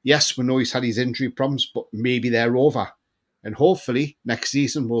 yes, we know he's had his injury problems, but maybe they're over. And hopefully next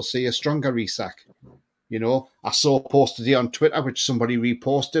season we'll see a stronger Isak. I saw a post today on Twitter, which somebody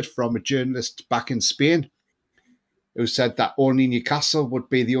reposted from a journalist back in Spain, who said that only Newcastle would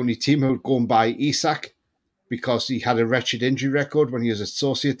be the only team who would go and buy Isak because he had a wretched injury record when he was at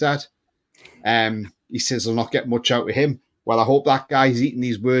Sociedad. He says they'll not get much out of him. Well, I hope that guy's eating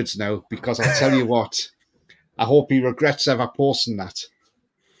these words now, because I'll tell you what, I hope he regrets ever posting that.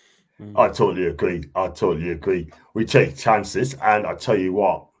 I totally agree. We take chances, and I tell you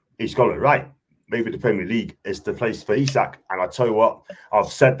what, he's got it right. Maybe the Premier League is the place for Isak. And I tell you what,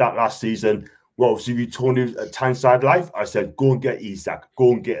 I've said that last season. Well, if you told me at Tyneside Live, I said, go and get Isak.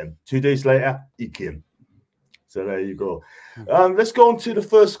 Go and get him. 2 days later, he came. So there you go. Let's go on to the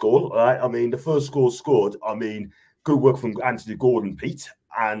first goal. All right? I mean, the first goal scored. I mean, good work from Anthony Gordon, Pete,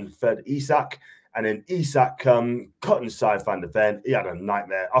 and fed Isak. And then Isak cut inside Van der Ven. He had a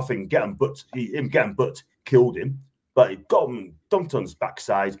nightmare. I think getting but killed him. But he got him dumped on his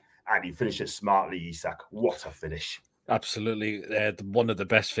backside and he finished it smartly, Isak. What a finish. Absolutely. One of the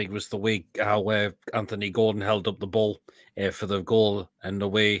best things was the way how Anthony Gordon held up the ball for the goal, and the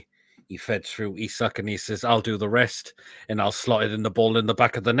way he fed through Isak, and he says, I'll do the rest and I'll slot it in the ball in the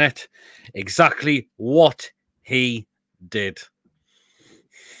back of the net. Exactly what he did.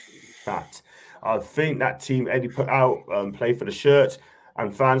 That. I think that team Eddie put out play for the shirt,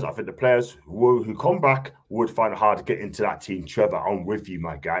 and fans, I think the players who come back would find it hard to get into that team. Trevor, I'm with you,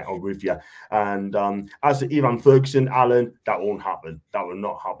 my guy. I'm with you. And as for Ivan Ferguson, Alan, that won't happen. That will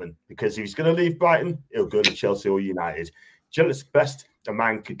not happen, because if he's going to leave Brighton, he'll go to Chelsea or United. Jealous best a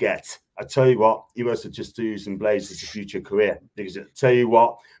man could get. I tell you what, he must have just used and Blaze as a future career, because I tell you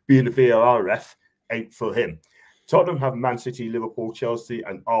what, being a VAR ref ain't for him. Tottenham have Man City, Liverpool, Chelsea,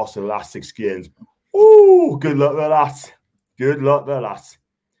 and Arsenal last 6 games. Ooh, good luck with that. Good luck with that.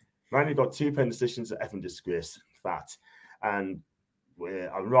 Man, you've got 2 pen decisions at effing disgrace. That. And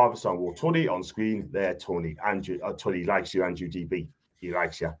I'd rather say, well, Tony on screen there, Tony. Andrew, Tony likes you, Andrew DB. He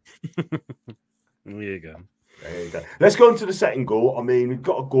likes you. There you go. There you go. Let's go into the second goal. I mean, we've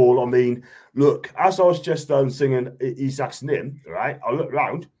got a goal. I mean, look, as I was just singing Isak's name, right? I looked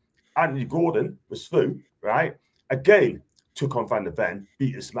round. Anthony Gordon was through, right? Again, took on Van der Ven,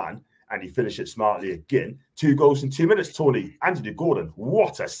 beat this man, and he finished it smartly again. 2 goals in 2 minutes, Tony. Anthony Gordon,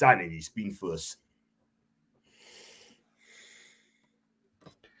 what a signing he's been for us.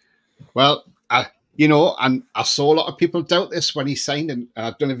 Well, and I saw a lot of people doubt this when he signed, and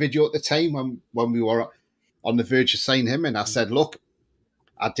I'd done a video at the time when we were on the verge of signing him, and I said, look,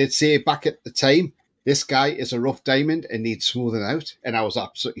 I did say back at the time, this guy is a rough diamond and needs smoothing out, and I was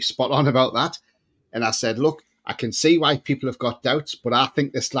absolutely spot on about that. And I said, look, I can see why people have got doubts, but I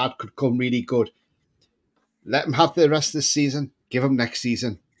think this lad could come really good. Let him have the rest of the season, give him next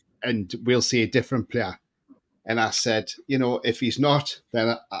season, and we'll see a different player. And I said, if he's not,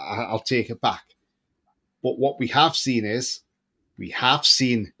 then I'll take it back. But what we have seen is, we have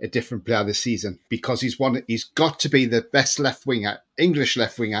seen a different player this season, because he's got to be the best left winger, English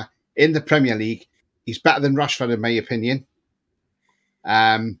left winger in the Premier League. He's better than Rashford, in my opinion.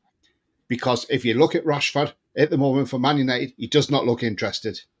 Because if you look at Rashford, at the moment for Man United, he does not look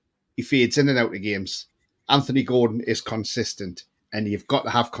interested. He fades in and out of games. Anthony Gordon is consistent, and you've got to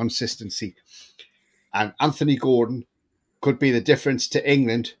have consistency. And Anthony Gordon could be the difference to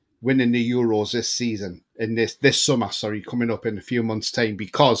England winning the Euros this season, in this summer, coming up in a few months' time,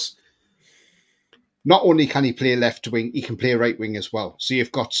 because not only can he play left wing, he can play right wing as well. So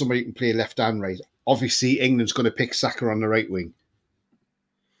you've got somebody who can play left and right. Obviously, England's going to pick Saka on the right wing.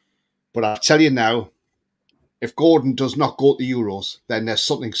 But I'll tell you now, if Gordon does not go to the Euros, then there's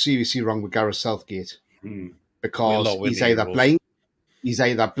something seriously wrong with Gareth Southgate. Because he's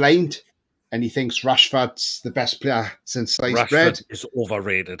either blind and he thinks Rashford's the best player since sliced bread. Rashford is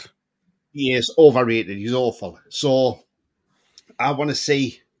overrated. He is overrated. He's awful. So I want to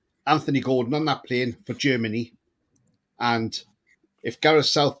see Anthony Gordon on that plane for Germany. And if Gareth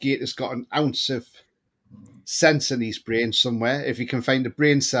Southgate has got an ounce of sense in his brain somewhere, if he can find a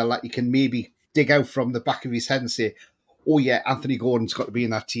brain cell that he can maybe dig out from the back of his head and say, oh yeah, Anthony Gordon's got to be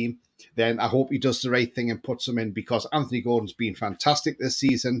in that team, then I hope he does the right thing and puts him in, because Anthony Gordon's been fantastic this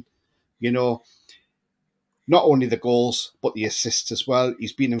season. You know, not only the goals, but the assists as well.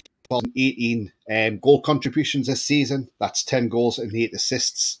 He's been involved in 18 goal contributions this season. That's 10 goals and 8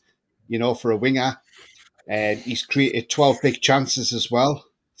 assists, you know, for a winger. And he's created 12 big chances as well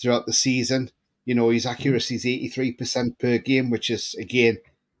throughout the season. You know, his accuracy is 83% per game, which is, again,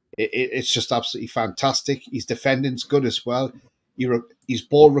 it's just absolutely fantastic. His defending's good as well. His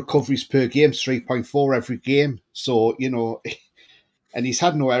ball recoveries per game, 3.4 every game. So, you know, and he's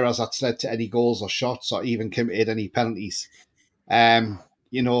had no errors that's led to any goals or shots or even committed any penalties.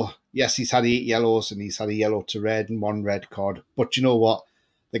 You know, yes, he's had 8 yellows and he's had a yellow to red and 1 red card. But you know what?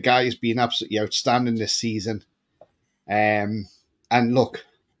 The guy has been absolutely outstanding this season. And look,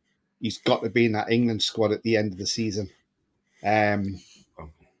 he's got to be in that England squad at the end of the season.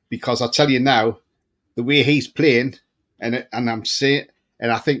 Because I'll tell you now, the way he's playing, and I'm saying,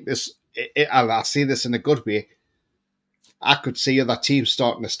 and I think this, I see this in a good way. I could see other teams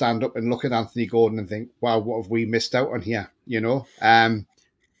starting to stand up and look at Anthony Gordon and think, wow, what have we missed out on here? You know, I'm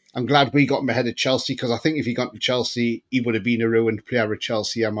glad we got him ahead of Chelsea, because I think if he got to Chelsea, he would have been a ruined player at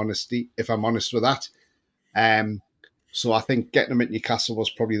Chelsea, if I'm honest with that. So I think getting him at Newcastle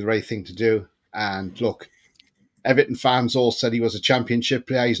was probably the right thing to do. And look, Everton fans all said he was a championship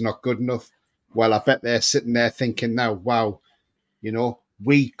player. He's not good enough. Well, I bet they're sitting there thinking now, wow, you know,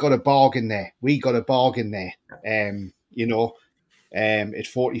 we got a bargain there. We got a bargain there. You know, at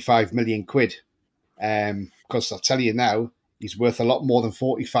 45 million quid. Because I'll tell you now, he's worth a lot more than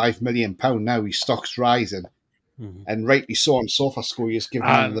 45 million pound now. His stock's rising. Mm-hmm. And rightly so on SofaScore. He's given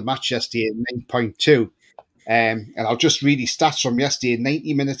man of the match yesterday at 9.2. And I'll just read his stats from yesterday.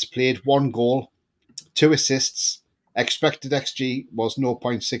 90 minutes played, 1 goal, 2 assists. Expected XG was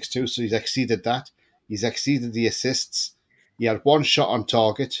 0.62, so he's exceeded that. He's exceeded the assists. He had 1 shot on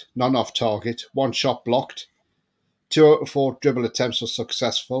target, none off target, 1 shot blocked. 2 out of 4 dribble attempts were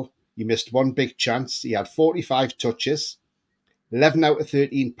successful. He missed 1 big chance. He had 45 touches. 11 out of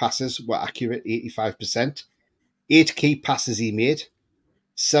 13 passes were accurate, 85%. 8 key passes he made.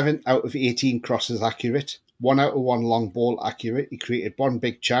 7 out of 18 crosses accurate. 1 out of 1 long ball accurate. He created 1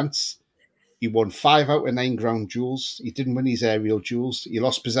 big chance. He won 5 out of 9 ground duels. He didn't win his aerial duels. He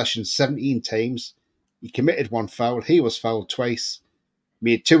lost possession 17 times. He committed 1 foul. He was fouled twice.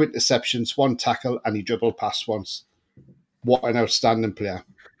 Made 2 interceptions, 1 tackle, and he dribbled past once. What an outstanding player.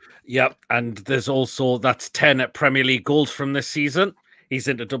 Yep, and there's also, that's 10 Premier League goals from this season. He's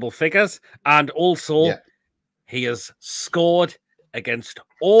into double figures. And also, he has scored against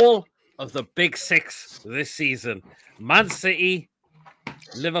all of the big 6 this season. Man City,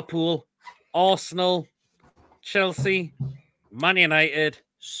 Liverpool, Arsenal, Chelsea, Man United,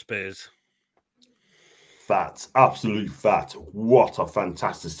 Spurs. Fat, absolute fat. What a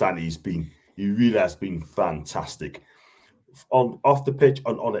fantastic signing he's been. He really has been fantastic. Off the pitch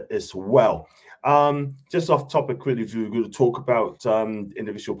and on it as well. Just off topic quickly, if we're going to talk about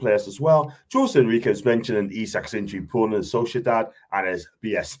individual players as well. Jose Enrique's mentioned Isak's injury prone as Sociedad and as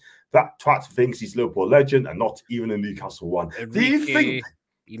BS. That twat thinks he's Liverpool legend and not even a Newcastle one. Enrique, do you think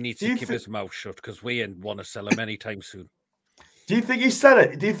he needs to keep his mouth shut, because we ain't want to sell him anytime soon? Do you think he said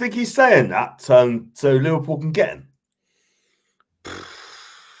it? Do you think he's saying that so Liverpool can get him?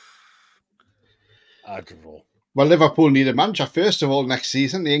 I don't know. Well, Liverpool need a manager first of all next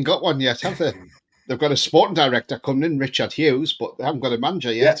season. They ain't got one yet, have they? They've got a sporting director coming in, Richard Hughes, but they haven't got a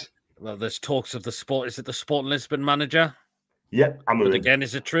manager yet. Yeah. Well, there's talks of the sport. Is it the Sporting Lisbon manager? Yep. But again,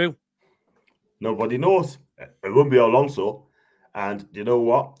 is it true? Nobody knows. It won't be Alonso. And you know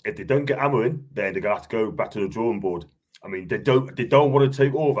what? If they don't get Amorim, then they're gonna have to go back to the drawing board. I mean, they don't want to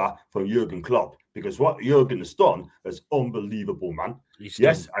take over from Jurgen Klopp. because what Jurgen has done is unbelievable, man.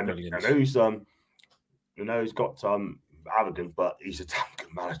 Yes, I know he's got arrogant, but he's a damn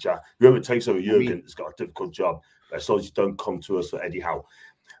good manager. Whoever takes over Jurgen has got a difficult job. As long as you don't come to us for Eddie Howe.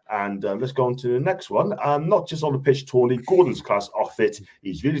 And let's go on to the next one. Not just on the pitch, Tony. Gordon's class off it.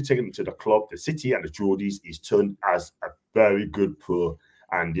 He's really taken them to the club, the city, and the Geordies. He's turned as a very good pro.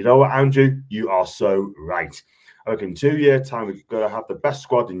 And you know what, Andrew? You are so right. I reckon in 2 years' time, we're going to have the best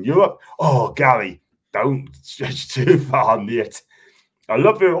squad in Europe. Oh, Gary, don't stretch too far, mate. I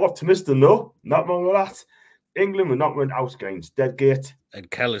love your optimism, though. Not wrong with that. England will not win out against Deadgate. And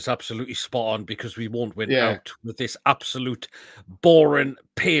Kel is absolutely spot on, because we won't win out with this absolute boring,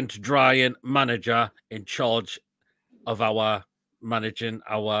 paint drying manager in charge of our managing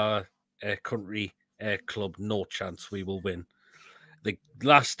our country club. No chance we will win. The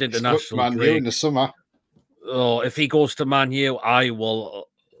last international Man U in the summer. Oh, if he goes to Man U, I will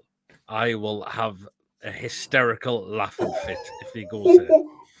have a hysterical laughing fit if he goes there.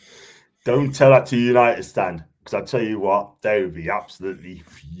 Don't tell that to United stand, because I tell you what, they would be absolutely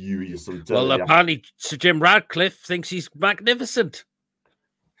furious. Well, apparently Sir Jim Radcliffe thinks he's magnificent.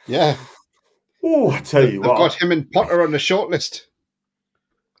 Yeah. Oh, I tell you what, I've got him and Potter on the shortlist.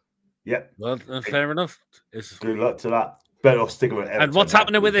 Yeah. Well, fair enough. Good luck to that. Better off sticking with Everton. And what's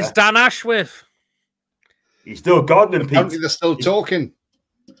happening with this Dan Ashworth? He's still gardening, Pete. Apparently they're still talking.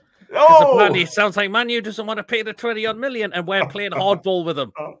 Because apparently it sounds like Man U doesn't want to pay the 20-odd million, and we're playing hardball with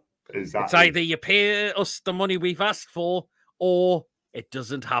them. Exactly. It's either you pay us the money we've asked for, or it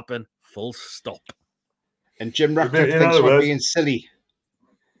doesn't happen. Full stop. And Jim Ratcliffe thinks we're being silly.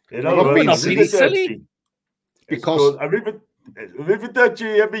 We're not being silly. Because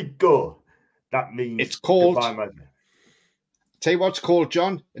that means it's called. Tell you what it's called,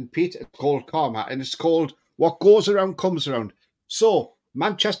 John and Pete. It's called karma, and it's called what goes around comes around. So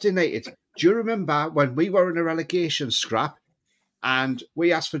Manchester United. Do you remember when we were in a relegation scrap? And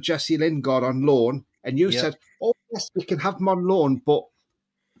we asked for Jesse Lingard on loan, and you said, "Oh yes, we can have him on loan, but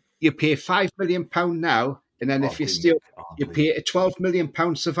you pay £5 million now, and then if you steal, you pay a £12 million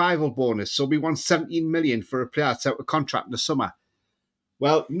survival bonus. So we want 17 million for a player that's out of contract in the summer."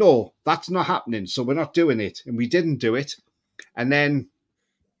 Well, no, that's not happening. So we're not doing it, and we didn't do it. And then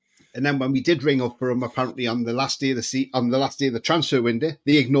when we did ring up for him, apparently on the last day of the transfer window,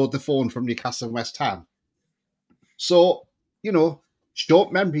 they ignored the phone from Newcastle and West Ham. So, you know,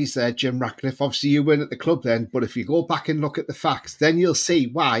 short memories there, Jim Ratcliffe. Obviously, you weren't at the club then, but if you go back and look at the facts, then you'll see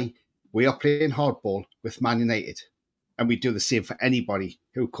why we are playing hardball with Man United. And we do the same for anybody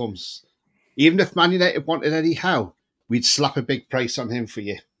who comes. Even if Man United wanted Eddie Howe, we'd slap a big price on him for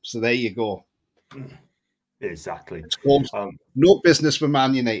you. So there you go. Exactly. It's called no business with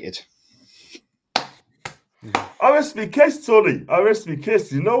Man United. I rest my case, Tony. I rest my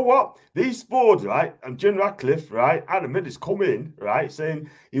case. You know what? These boards, right? And Jim Ratcliffe, right? At the minute, come in, right? Saying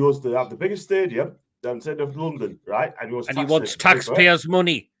he wants to have the biggest stadium instead of London, right? And he wants taxpayers'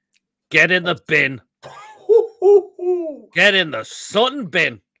 money. Get in the bin. Get in the Sutton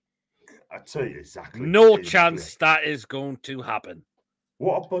bin. I tell you exactly. No chance that is going to happen.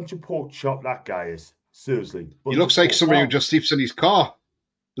 What a bunch of pork chop that guy is. Seriously. He looks like somebody who just sleeps in his car.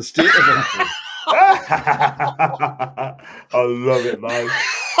 The state of him. I love it, man.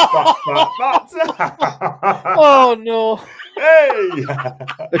 Oh, no. Hey!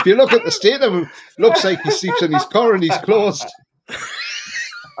 If you look at the state of him, looks like he sleeps in his car and he's closed.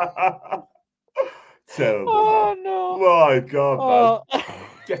 Terrible, oh, man. No. My God, man.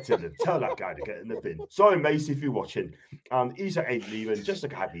 Get in there. Tell that guy to get in the bin. Sorry, Mace, if you're watching. Isak ain't leaving. Just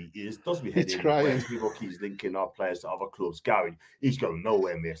like happy he is. Does me head He's in. crying. People keeps linking our players to other clubs. Gary, he's going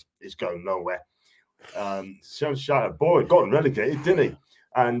nowhere, mate. He's going nowhere. Schar, boy, got relegated, didn't he?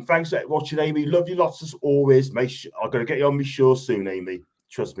 And thanks for watching, Amy. Love you lots as always. I'm going to get you on my show soon, Amy.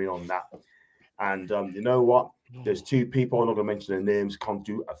 Trust me on that. And you know what? There's two people, I'm not going to mention their names, can't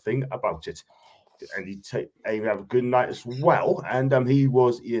do a thing about it. And Amy have a good night as well. And Ian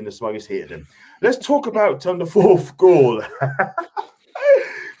the Smuggers hated him. Let's talk about the fourth goal.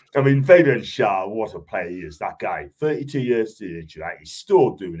 I mean, Fabian Schar, what a player he is, that guy. 32 years to age, right? He's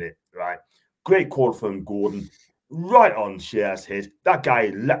still doing it, right? Great call from Gordon. Right on Shar's head. That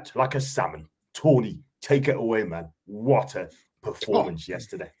guy leapt like a salmon. Tony, take it away, man. What a performance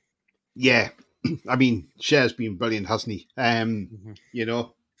yesterday. Yeah. I mean, Shar's been brilliant, hasn't he? You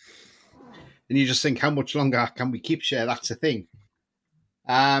know. And you just think, how much longer can we keep Schar? That's the thing.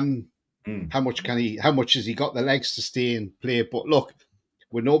 How much has he got the legs to stay and play? But look,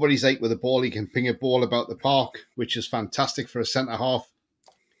 when nobody's out with the ball, he can ping a ball about the park, which is fantastic for a centre half.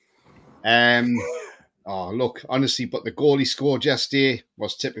 Look, honestly, but the goal he scored yesterday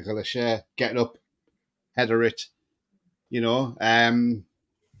was typical of Schar. Getting up, header it, you know.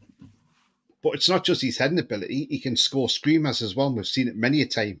 But it's not just his heading ability. He can score screamers as well. We've seen it many a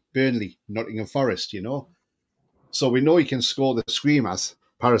time. Burnley, Nottingham Forest, you know. So we know he can score the screamers,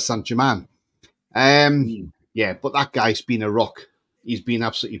 Paris Saint-Germain. Yeah, but that guy's been a rock. He's been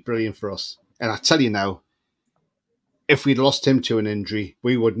absolutely brilliant for us. And I tell you now, if we'd lost him to an injury,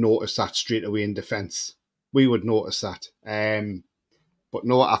 we would notice that straight away in defence. We would notice that. But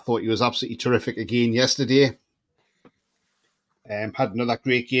no, I thought he was absolutely terrific again yesterday. Had another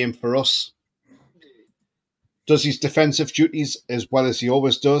great game for us. Does his defensive duties as well as he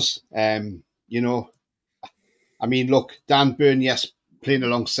always does. You know, I mean, look, Dan Burn, yes, playing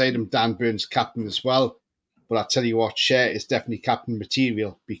alongside him, Dan Burn's captain as well. But I tell you what, Schar is definitely captain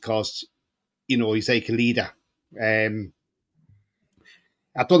material because, you know, he's like a leader. I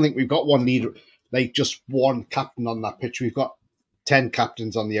don't think we've got one leader, like just one captain on that pitch. We've got 10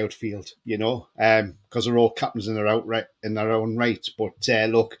 captains on the outfield, you know, because they're all captains in their own right. But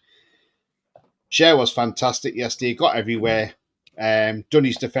look, Schar was fantastic yesterday. Got everywhere. Done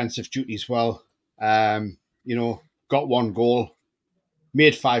his defensive duties well. You know, got 1 goal.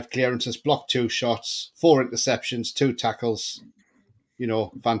 Made 5 clearances. Blocked 2 shots. 4 interceptions. 2 tackles. You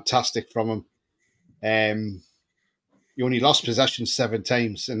know, fantastic from him. He only lost possession 7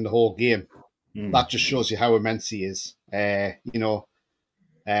 times in the whole game. That just shows you how immense he is. You know,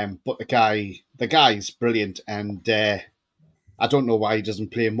 but the guy is brilliant, and I don't know why he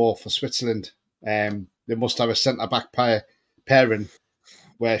doesn't play more for Switzerland. They must have a centre back pairing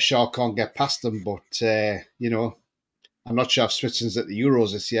where Schar can't get past them. But you know, I'm not sure if Switzerland's at the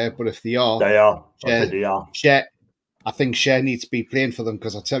Euros this year, but if they are, they are. I think they are. I think Schar needs to be playing for them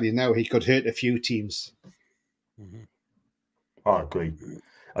because I tell you now, he could hurt a few teams. I agree.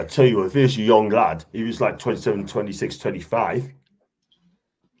 I tell you, if he's a young lad, he was like 27, 26, 25.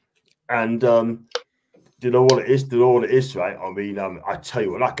 And do you know what it is? Do you know what it is, right? I mean, I tell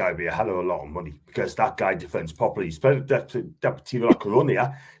you what, that guy would be a hell of a lot of money because that guy defends properly. He spent deputy like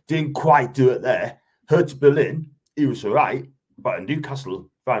Colonia, didn't quite do it there. Hertha Berlin, he was all right, but in Newcastle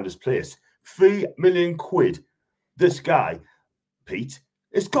found his place. 3 million quid. This guy, Pete,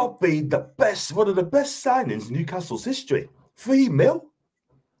 it's got to be one of the best signings in Newcastle's history. 3 mil?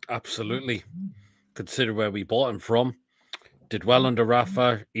 Absolutely. Consider where we bought him from. Did well under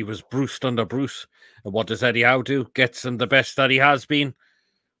Rafa. He was bruised under Bruce. And what does Eddie Howe do? Gets him the best that he has been.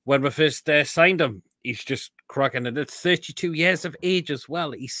 When we first signed him, he's just cracking it. It's 32 years of age as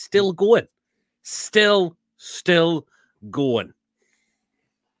well. He's still going. Still going.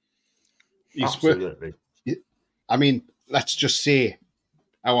 Absolutely. I mean, let's just say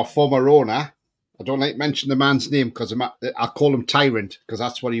our former owner, I don't like to mention the man's name because I call him Tyrant because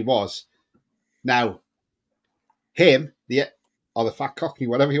that's what he was. Now, him, or the fat cockney,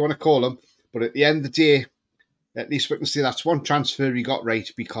 whatever you want to call him, but at the end of the day, at least we can say that's one transfer he got right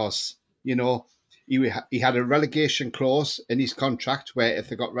because, you know, he had a relegation clause in his contract where if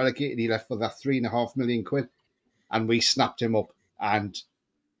they got relegated, he left for that 3.5 million quid, and we snapped him up. And,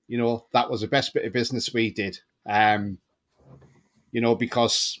 you know, that was the best bit of business we did. You know,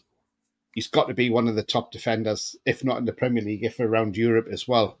 because he's got to be one of the top defenders, if not in the Premier League, if around Europe as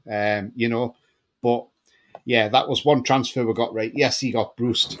well. You know, but yeah, that was one transfer we got right. Yes, he got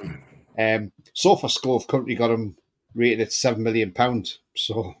bruised. SofaScore have currently got him rated at £7 million.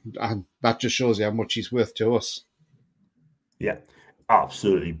 So, and that just shows you how much he's worth to us. Yeah,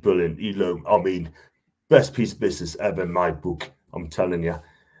 absolutely brilliant. You know, I mean, best piece of business ever in my book, I'm telling you.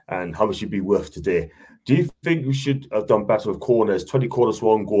 And how much he'd be worth today. Do you think we should have done better with corners? 20 corners,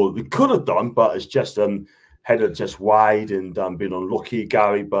 1 goal. We could have done, but it's just headed just wide and been unlucky,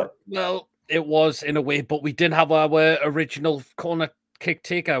 Gary. But well, it was in a way, but we did have our original corner kick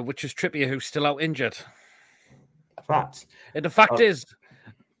taker, which is Trippier, who's still out injured. Fact. And the fact is,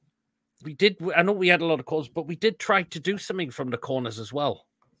 we did. I know we had a lot of calls, but we did try to do something from the corners as well.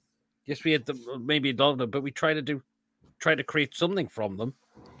 Yes, we had maybe a lot of them, but we try to create something from them,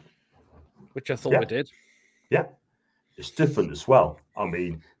 which I thought we did. Yeah, it's different as well. I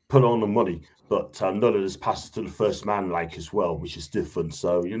mean, put on the money, but none of this passes to the first man like as well, which is different.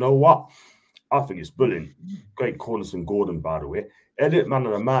 So you know what? I think it's brilliant. Great corners from Gordon, by the way. Edit man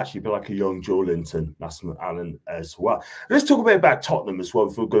of the match, you'd be like a young Joe Linton. That's from Alan as well. Let's talk a bit about Tottenham as well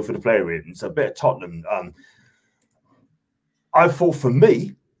before we go for the player ratings. A bit of Tottenham. I thought Van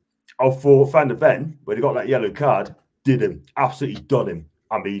der Ven, when he got that yellow card, did him. Absolutely done him.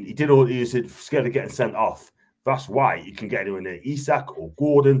 I mean, he did all he was scared of getting sent off. That's why you can get anyone there, Isak or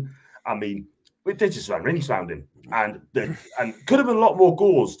Gordon. I mean, they just ran rings around him. And could have been a lot more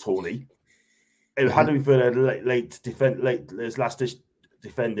goals, Tony. It had to be for late defending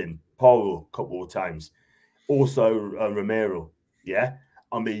Poro a couple of times. also Romero. Yeah,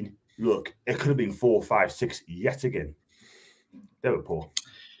 I mean, look, it could have been 4, 5, 6 yet again. They were poor.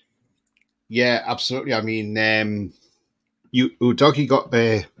 Yeah, absolutely. I mean, Udogie got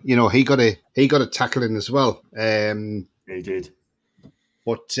he got a tackle in as well. He did.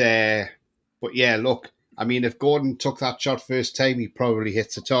 But yeah, look, I mean, if Gordon took that shot first time, he probably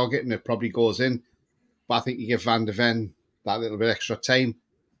hits the target and it probably goes in. But I think you give Van de Ven that little bit extra time.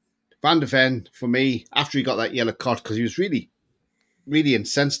 Van de Ven, for me, after he got that yellow card, because he was really, really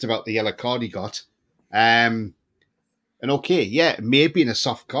incensed about the yellow card he got. And okay, yeah, it may have been a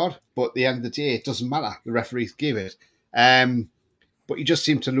soft card, but at the end of the day, it doesn't matter. The referees gave it. But he just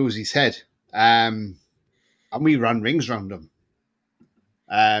seemed to lose his head. And we ran rings around him.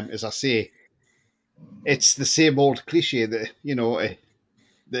 As I say, it's the same old cliche that,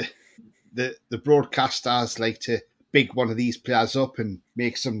 the broadcasters like to big one of these players up and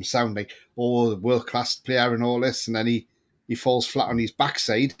make them sound like, oh, the world-class player and all this, and then he falls flat on his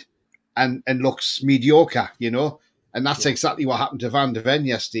backside and looks mediocre, And that's exactly what happened to Van de Ven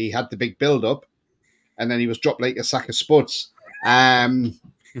yesterday. He had the big build-up, and then he was dropped like a sack of spuds.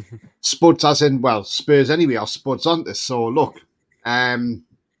 Spuds as in, well, Spurs anyway, or spuds on this. So, look, the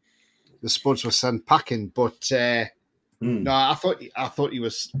spuds were sent packing, but no, I thought he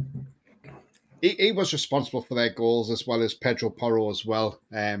was... He was responsible for their goals as well as Pedro Porro as well,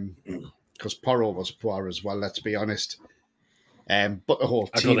 because Porro was poor as well, let's be honest. But the whole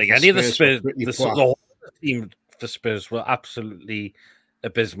team... I don't think any of the Spurs... The whole team for Spurs were absolutely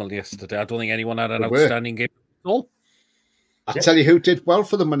abysmal yesterday. I don't think anyone had an outstanding game at all. I tell you who did well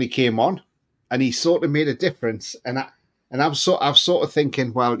for them when he came on, and he sort of made a difference. And I'm sort of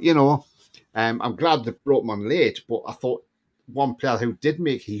thinking, well, I'm glad they brought him on late, but I thought one player who did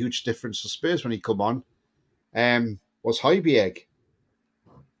make a huge difference for Spurs when he come on was Højbjerg.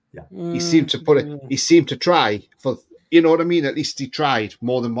 Yeah. He seemed to put it. He seemed to try for, you know what I mean. At least he tried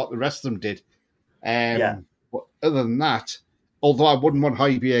more than what the rest of them did. But other than that, although I wouldn't want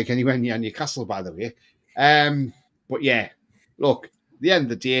Højbjerg anywhere near Newcastle, by the way. But yeah, look, at the end of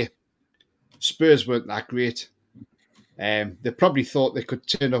the day, Spurs weren't that great. They probably thought they could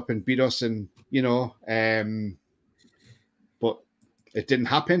turn up and beat us, and but it didn't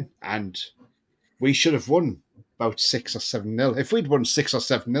happen, and we should have won about 6 or 7-0. If we'd won 6 or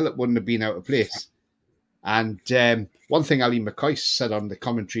 7-0, it wouldn't have been out of place. And one thing Ali McCoy said on the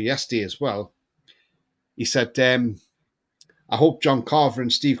commentary yesterday as well, he said, I hope John Carver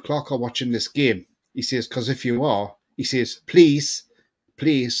and Steve Clark are watching this game. He says, because if you are, he says, please,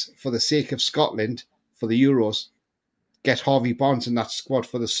 for the sake of Scotland, for the Euros, get Harvey Barnes in that squad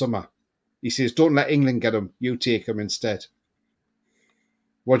for the summer. He says, don't let England get him. You take him instead.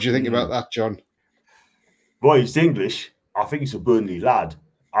 What do you think about that, John? Well, he's English. I think he's a Burnley lad.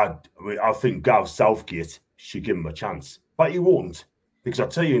 I think Gareth Southgate should give him a chance. But he won't. Because I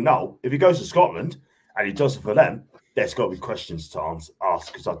tell you now, if he goes to Scotland and he does it for them, there's got to be questions to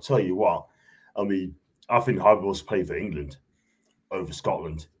ask. Because I tell you what, I mean, I think Harvey wants to play for England over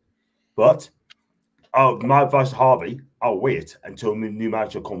Scotland. But my advice to Harvey, I'll wait until a new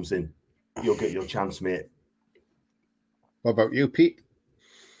manager comes in. You'll get your chance, mate. What about you, Pete?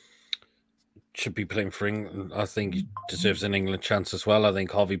 Should be playing for England. I think he deserves an England chance as well. I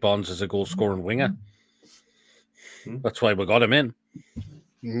think Harvey Barnes is a goal-scoring winger. That's why we got him in.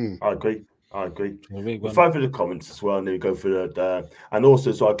 I agree. We'll fight for the comments as well, and then we go for the and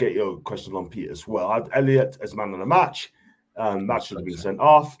also, so I'll get your question on Pete as well. I had Elliot as man of the match. Match should have been sent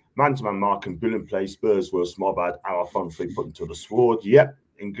off. Man-to-man marking, brilliant play. Spurs were small bad. Our front three put into the sword. Yep,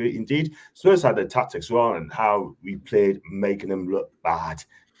 indeed. Spurs had their tactics wrong and how we played, making them look bad.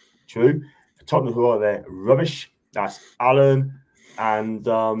 True. Tottenham, who are there, rubbish. That's Alan and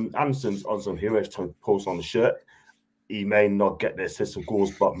Anderson's on some heroes to post on the shirt. He may not get the assist of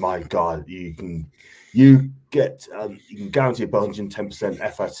goals, but my God, you can guarantee 110%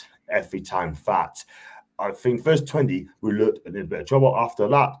 effort every time. Fact. I think first 20 we looked a little bit of trouble. After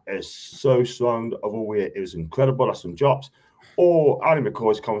that, it's so strong of a way. It was incredible. That's some drops. Or Ali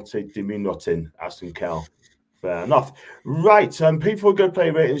McCoy's commentating, did me nothing, Aston Kell. Fair enough. Right. People go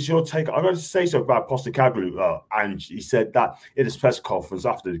play ratings. Your take. I'm going to say something about Postecoglou, and he said that in his press conference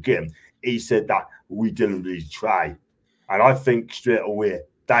after the game, he said that we didn't really try. And I think straight away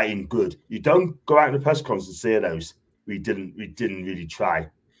that ain't good. You don't go out in the press conference and say those. We didn't really try.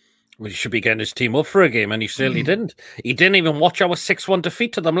 Well, he should be getting his team up for a game, and he certainly didn't. He didn't even watch our 6-1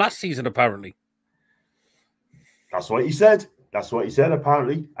 defeat to them last season, apparently. That's what he said. That's what he said,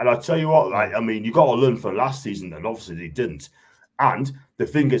 apparently. And I tell you what, I mean, you got to learn from last season, and obviously they didn't. And the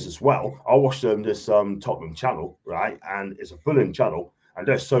thing is as well, I watched this Tottenham channel, right? And it's a brilliant channel, and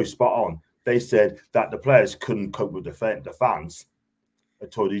they're so spot on. they said that the players couldn't cope with the fans. I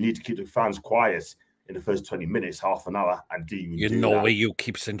told you need to keep the fans quiet in the first 20 minutes, half an hour, and you know where you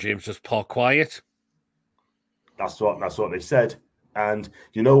keep St James's Park quiet. That's what they said. And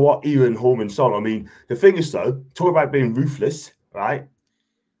you know what? Even home and Son. I mean, the thing is though, talk about being ruthless, right?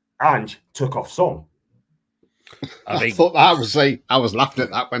 Ange took off Son. I thought that was I was laughing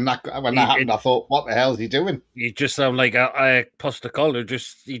at that when that happened. I thought, what the hell is he doing? You just sound like a Postecoglou.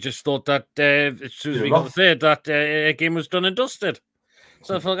 He just thought that as soon as we got the third, that game was done and dusted.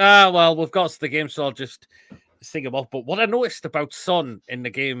 So I thought, well, we've got the game, so I'll just think him off. But what I noticed about Son in the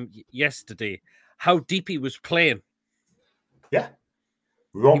game yesterday, how deep he was playing. Yeah,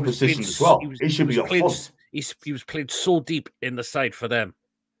 wrong position as well. He should be up front. He was playing so deep in the side for them.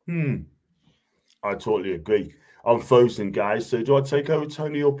 I totally agree. I'm frozen, guys. So do I take over,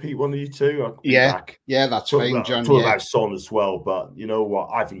 Tony or Pete? One of you two? Yeah, that's fine, John. Talk about Son as well, but you know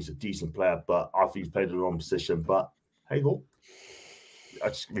what? I think he's a decent player, but I think he's played in the wrong position. But hey, ho. I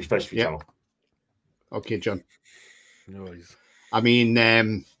just refresh the channel. Okay, John. No worries. I mean,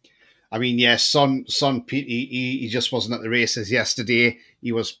 yeah, Son, Pete, he just wasn't at the races yesterday.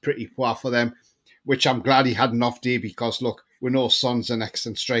 He was pretty poor for them, which I'm glad he had an off day because, look, we know Son's an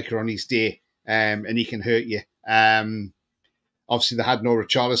excellent striker on his day, and he can hurt you. Obviously, they had no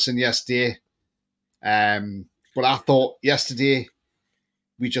Richarlison yesterday, but I thought yesterday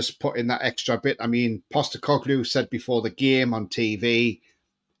we just put in that extra bit. I mean, Postecoglou said before the game on TV,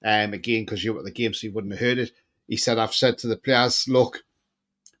 again, because you were at the game, so you wouldn't have heard it. He said, I've said to the players, look,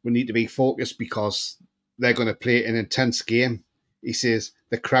 we need to be focused because they're going to play an intense game. He says,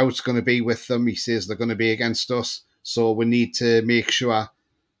 the crowd's going to be with them. He says, they're going to be against us. So we need to make sure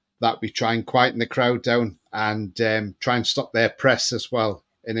that we try and quieten the crowd down and try and stop their press as well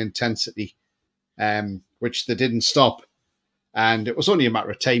in intensity, which they didn't stop. And it was only a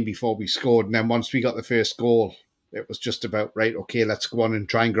matter of time before we scored. And then once we got the first goal, it was just about, right, okay, let's go on and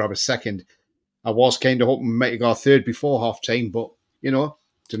try and grab a second. I was kind of hoping we might have got a third before half-time, but,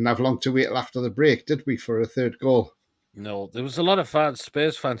 didn't have long to wait after the break, did we, for a third goal? No, there was a lot of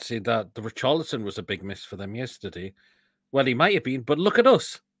Spurs fans saying that the Richarlison was a big miss for them yesterday. Well, he might have been, but look at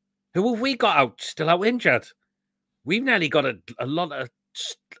us. Who have we got out, still out injured? We've nearly got a lot of,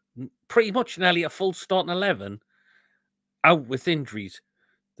 pretty much nearly a full starting 11 out with injuries.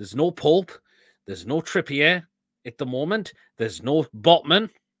 There's no Pope. There's no Trippier at the moment. There's no Botman.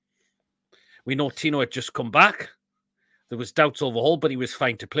 We know Tino had just come back. There was doubts over Hull, but he was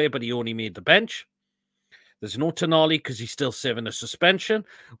fine to play, but he only made the bench. There's no Tonali because he's still serving a suspension.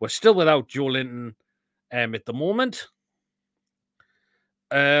 We're still without Joe Linton at the moment.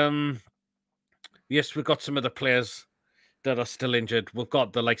 Yes, we've got some of the players that are still injured. We've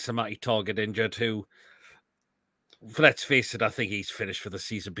got the likes of Matty Target injured, who, let's face it, I think he's finished for the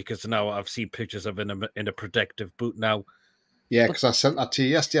season because now I've seen pictures of him in a protective boot now. Yeah, because I sent that to you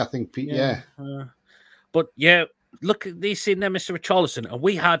yesterday, I think, Pete. Yeah. But yeah, look, they seen there, Mr. Richarlison, and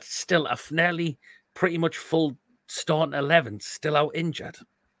we had still a nearly pretty much full starting 11 still out injured.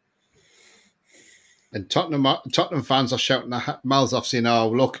 And Tottenham fans are shouting their mouths off saying, oh,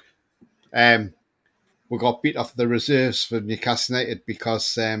 look, we got beat off the reserves for Newcastle United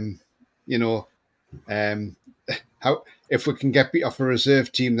because, how if we can get beat off a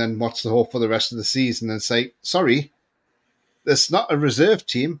reserve team, then what's the hope for the rest of the season? And say, sorry, there's not a reserve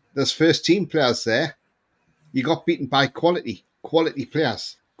team. There's first team players there. You got beaten by quality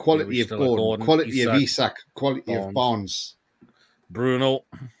players, quality of Gordon, quality of Isak, quality of Barnes. Bruno.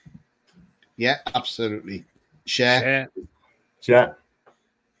 Yeah, absolutely. Schar.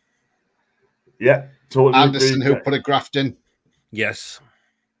 Yeah, totally. Anderson, who put a graft in. Yes.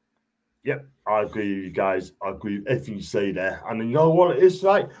 Yep, I agree with you guys. I agree with everything you say there. And you know what it is,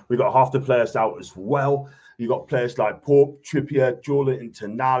 right? We got half the players out as well. You got players like Pope, Trippier, Joelinton,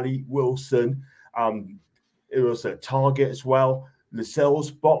 Tonali, Wilson. It was a Target as well.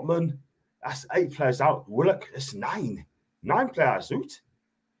 Lascelles, Botman. That's 8 players out. Willock, it's 9. 9 players out.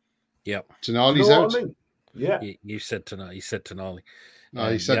 Yep. Tonali's out. I mean? Yeah. You said Tonali. You said Tonali.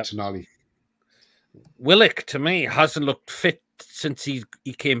 No, he said Tonali. Willock, to me, hasn't looked fit since he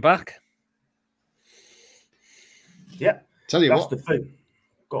came back. Yeah. Tell you that's what. That's the thing.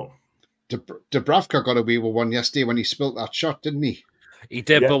 Go on. Dubravka got away with one yesterday when he spilt that shot, didn't he? He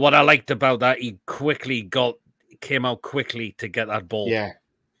did, but what I liked about that, he came out quickly to get that ball. Yeah.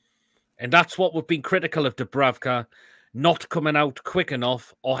 And that's what we've been critical of Dubravka, not coming out quick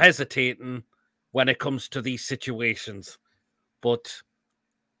enough or hesitating when it comes to these situations. But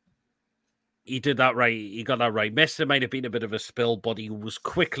he did that right. He got that right. Messi might have been a bit of a spill, but he was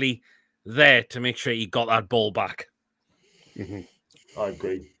quickly there to make sure he got that ball back. Mm-hmm. I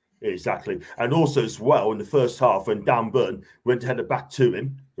agree. Exactly. And also as well, in the first half, when Dan Burn went to head it back to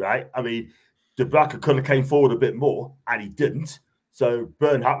him, right? I mean, De Braca could have came forward a bit more, and he didn't. So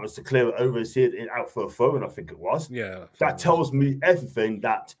Burn happens to clear it over his head and out for a throw, and I think it was. Yeah. That tells me everything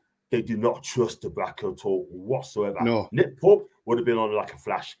that they do not trust De Braca at all whatsoever. No. Nick Pope would have been on like a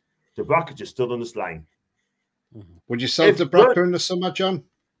flash. De Braca just stood on this line. Would you sell De Braca in the summer, John?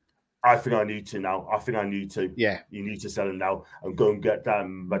 I think I need to now. I think I need to. Yeah. You need to sell him now and go and get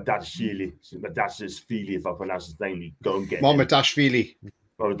Madashvili, if I pronounce his name. Go and get him. Madashvili.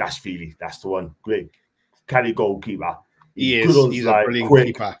 Madashvili, that's the one. Great. Caddy goalkeeper. He's a brilliant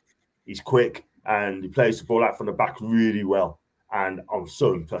keeper. He's quick and he plays the ball out from the back really well. And I'm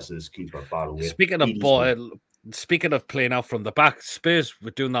so impressed with this keeper, by the way. Speaking of playing out from the back, Spurs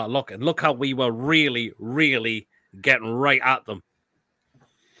were doing that look, and look how we were really, really getting right at them.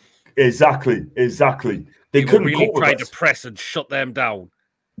 Exactly. They couldn't really try to press and shut them down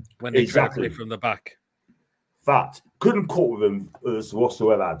when they tried to play from the back. Fact, couldn't cope with them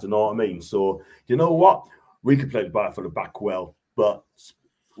whatsoever. Do you know what I mean? So you know what? We could play the ball for the back well, but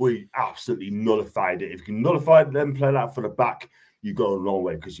we absolutely nullified it. If you can nullify them playing out for the back, you go a long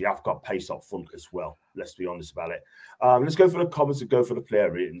way because you have got pace up front as well. Let's be honest about it. Let's go for the comments and go for the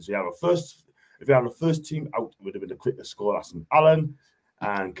player ratings. We have if we have the first team out, it would have been the quickest score. That's from Alan.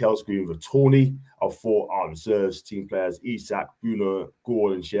 And Kels Green with Tony. I thought our reserves team players, Isak, Bruno,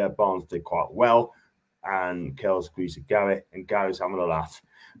 Gordon, and Schar Barnes did quite well. And Kels agrees with Gary, and Gary's having a laugh.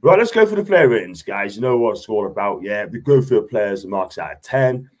 Right, let's go for the player ratings, guys. You know what it's all about. Yeah, we go for the players and marks out of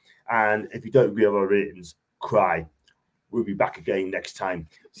 10. And if you don't agree with our ratings, cry. We'll be back again next time.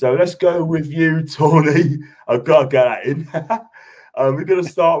 So let's go with you, Tony. I've got to get that in. We're going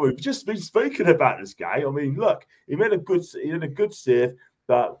to start with just been speaking about this guy. I mean, look, he had a good save,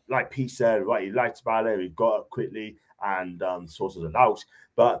 but like Pete said, right, he liked about it. He got it quickly and sorted it out.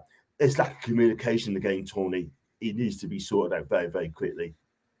 But it's like a communication again, Tony. It needs to be sorted out very, very quickly.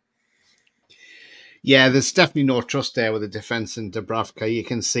 Yeah, there's definitely no trust there with the defence in Dubravka. You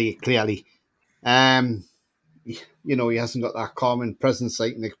can see it clearly. You know, he hasn't got that calming presence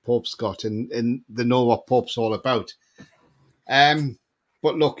like Nick Pope's got, and they know what Pope's all about.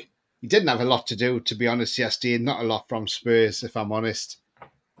 But look, he didn't have a lot to do, to be honest, yesterday. Not a lot from Spurs, if I'm honest.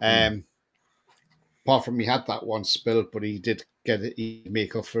 Apart from he had that one spill, but he did get it, he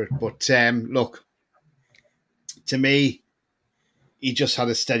make up for it. But look, to me, he just had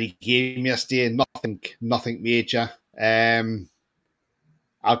a steady game yesterday. Nothing major.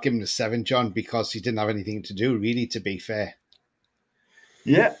 I'll give him a 7, John, because he didn't have anything to do, really, to be fair.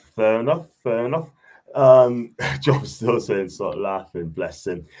 Yeah, fair enough. John's still saying, start laughing, bless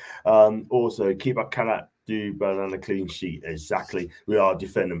him. Also, keeper cannot do better than a clean sheet. Exactly. We are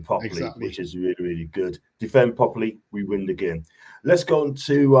defending properly, which is really, really good. Defend properly, we win the game. Let's go on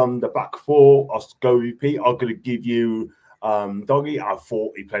to the back four. I'll go repeat. I'm going to give you Doggy. I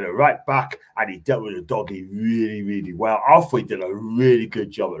thought he played a right back and he dealt with the Doggy really, really well. I thought he did a really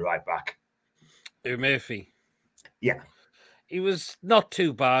good job at right back. Murphy. Yeah. He was not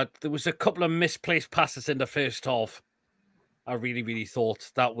too bad. There was a couple of misplaced passes in the first half. I really, really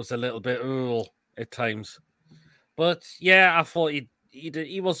thought that was a little bit at times. But yeah, I thought he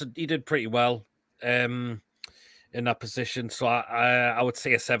did pretty well in that position. So I would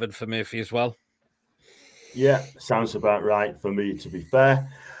say a 7 for Murphy as well. Yeah, sounds about right for me, to be fair.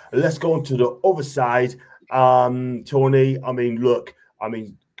 Let's go on to the other side. Tony,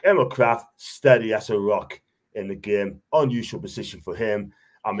 Emma Kraft, steady as a rock in the game. Unusual position for him.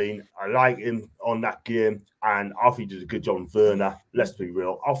 I mean, I like him on that game, and I think he did a good job on Werner. Let's be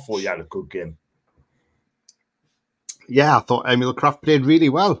real. I thought he had a good game. Yeah, I thought Emil Kraft played really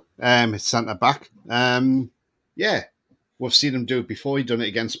well. His centre-back. Yeah, we've seen him do it before. He done it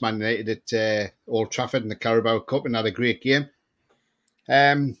against Man United at Old Trafford in the Carabao Cup and had a great game.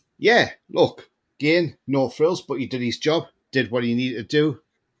 Yeah, look, again, no frills, but he did his job, did what he needed to do.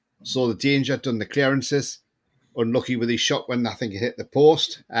 Saw the danger, done the clearances. Unlucky with his shot when I think it hit the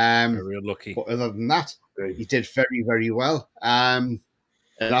post. Very unlucky. But other than that, he did very, very well. And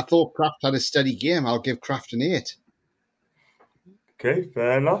I thought Kraft had a steady game. I'll give Kraft an 8. Okay,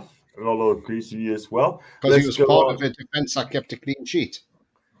 fair enough. And I'll agree with you as well. Because he was part of a defence that kept a clean sheet.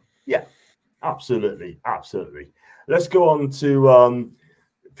 Yeah, absolutely. Let's go on to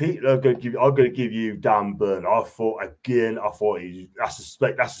Pete. I'm going to give you Dan Burn. I thought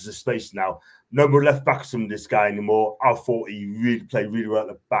that's a space now. No more left backs from this guy anymore. I thought he really played really well at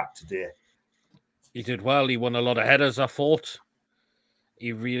the back today. He did well. He won a lot of headers, I thought.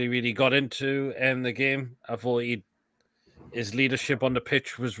 He really, really got into the game. I thought his leadership on the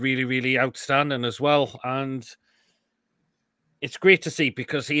pitch was really, really outstanding as well. And it's great to see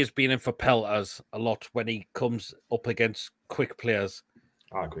because he has been in for pelters a lot when he comes up against quick players.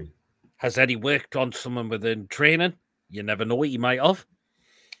 I agree. Has Eddie worked on someone within training? You never know, he might have.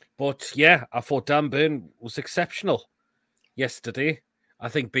 But yeah, I thought Dan Burn was exceptional yesterday. I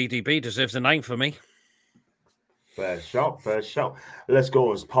think BDB deserves a 9 for me. Fair shot, fair shot. Let's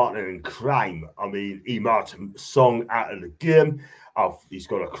go as partner in crime. I mean, he marked Song out of the game. He's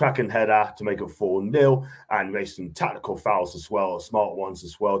got a cracking header to make it 4-0 and made some tactical fouls as well, smart ones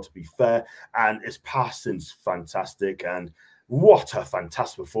as well, to be fair. And his passing's fantastic. And what a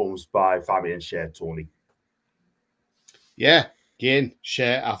fantastic performance by Fabian Schar, Tony. Yeah, again,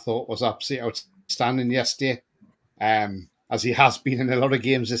 Schar, I thought, was absolutely outstanding yesterday, as he has been in a lot of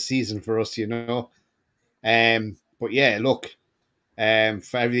games this season for us, you know. But yeah, look,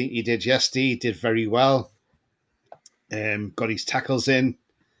 for everything he did yesterday, he did very well. Got his tackles in.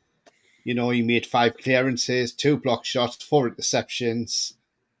 You know, he made 5 clearances, 2 block shots, 4 interceptions,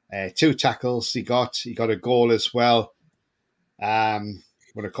 2 tackles. He got a goal as well. Won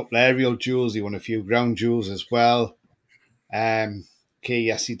a couple of aerial duels. He won a few ground duels as well. Okay,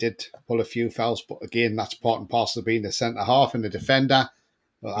 yes, he did pull a few fouls, but again, that's part and parcel of being the centre half and the defender.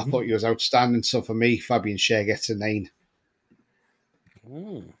 But I thought he was outstanding. So for me, Fabian Schar gets a 9.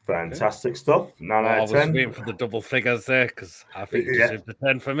 Fantastic stuff. 9 out of 10. I was waiting for the double figures there because I think he deserved a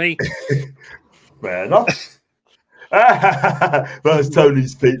 10 for me. Fair enough. But it's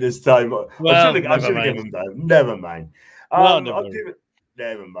Tony's feet this time. Well, I should have given him that. Never mind.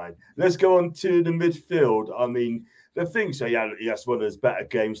 Never mind. Let's go on to the midfield. I mean, the thing, so yeah, he has one of his better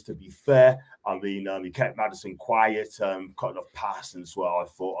games, to be fair. I mean, he kept Maddison quiet, cut off passing as well, I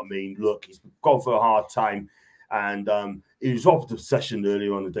thought. I mean, look, he's gone for a hard time. And he was off the session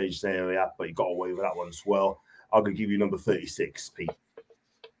earlier on the Danish area, but he got away with that one as well. I'm going to give you number 36, Pete.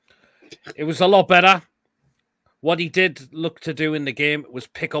 It was a lot better. What he did look to do in the game was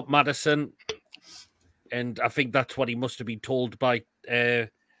pick up Maddison. And I think that's what he must have been told by Eddie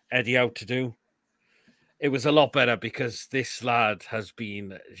Howe to do. It was a lot better because this lad has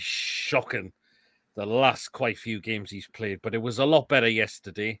been shocking the last quite few games he's played. But it was a lot better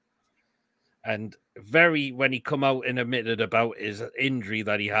yesterday. And when he come out and admitted about his injury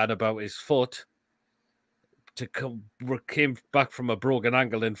that he had about his foot, came back from a broken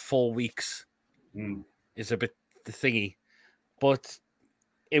ankle in 4 weeks is a bit thingy. But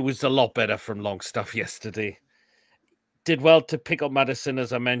it was a lot better from Longstaff yesterday. Did well to pick up Maddison,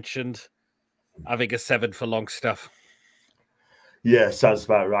 as I mentioned. I think a 7 for Longstaff. Yeah, sounds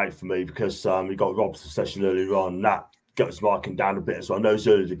about right for me because he got robbed of the session earlier on. That got his marking down a bit as well. I know it's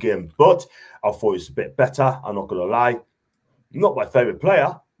early in the game, but I thought he was a bit better. I'm not going to lie. Not my favourite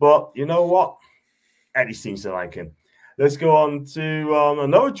player, but you know what? Eddie seems to like him. Let's go on to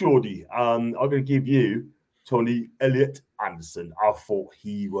another Geordie. I'm going to give you Tony Elliot Anderson. I thought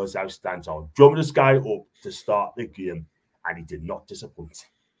he was outstanding. I drummed this guy up to start the game, and he did not disappoint.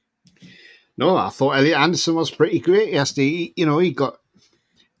 No, I thought Elliot Anderson was pretty great yesterday. He got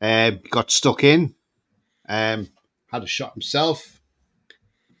stuck in, had a shot himself.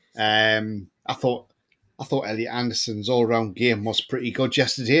 I thought Elliot Anderson's all-round game was pretty good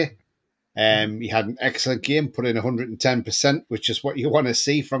yesterday. He had an excellent game, put in 110%, which is what you want to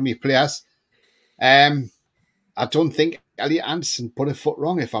see from your players. I don't think Elliot Anderson put a foot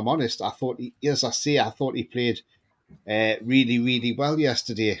wrong, if I'm honest. I thought he played really, really well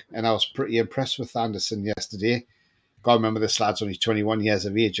yesterday, and I was pretty impressed with Anderson yesterday. Got to remember this lad's only 21 years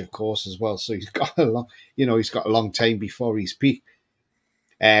of age, of course, as well. So he's got he's got a long time before he's peak.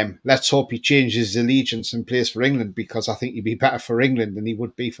 Let's hope he changes his allegiance and plays for England, because I think he'd be better for England than he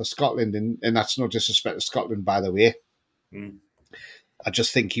would be for Scotland, and that's no disrespect to Scotland, by the way. I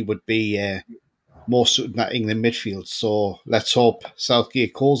just think he would be more suited in that England midfield. So let's hope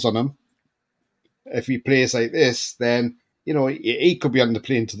Southgate calls on him. If he plays like this, then he could be on the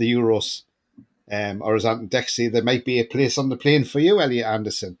plane to the Euros. Or as Anton Deck say, there might be a place on the plane for you, Elliot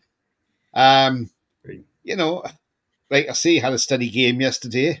Anderson. Like I say, had a steady game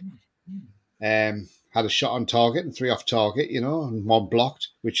yesterday. Had a shot on target and 3 off target, and 1 blocked,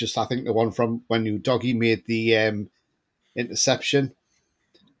 which is, I think, the one from when Doggy made the interception.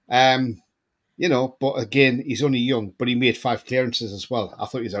 But again, he's only young, but he made 5 clearances as well. I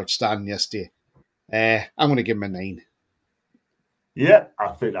thought he was outstanding yesterday. I'm going to give him a 9. Yeah, I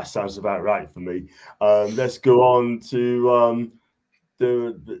think that sounds about right for me. Let's go on to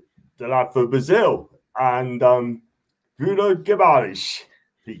the lad for Brazil and Bruno Guimarães.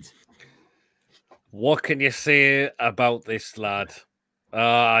 Pete. What can you say about this lad?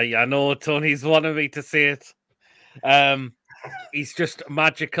 I know Tony's wanted me to say it. He's just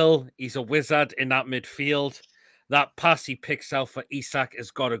magical. He's a wizard in that midfield. That pass he picks out for Isak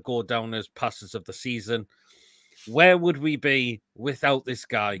has got to go down as passes of the season. Where would we be without this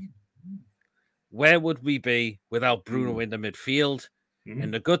guy? Where would we be without Bruno in the midfield?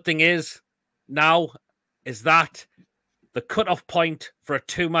 And the good thing is, now, is that the cut-off point for a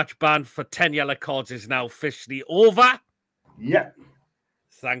 2-match ban for 10 yellow cards is now officially over. Yeah.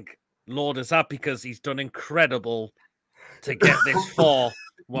 Thank Lord is that, because he's done incredible to get this far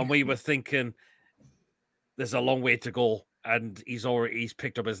when we were thinking there's a long way to go, and he's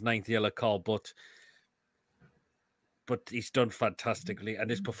picked up his 9th yellow card, but he's done fantastically, and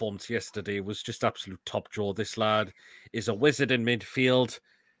his performance yesterday was just absolute top draw. This lad is a wizard in midfield.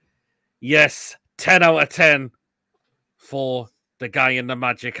 Yes, 10 out of 10 for the guy in the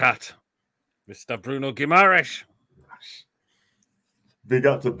magic hat, Mr. Bruno Guimaraes. Big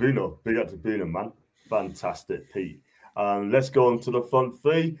up to Bruno. Big up to Bruno, man. Fantastic, Pete. Let's go on to the front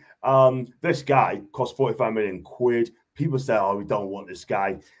three. This guy cost 45 million quid. People say, oh, we don't want this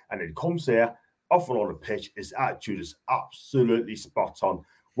guy. And he comes here, off and on the pitch. His attitude is absolutely spot on.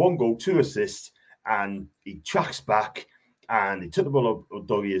 1 goal, 2 assists, and he tracks back. And he took the ball of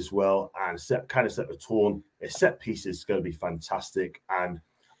Dougie as well and kind of set the tone. His set piece is going to be fantastic. And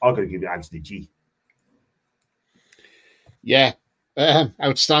I'm going to give you Anthony G. Yeah,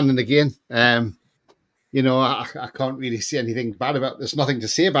 outstanding again. You know, I can't really see anything bad about. There's nothing to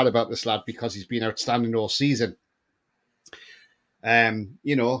say bad about this lad because he's been outstanding all season.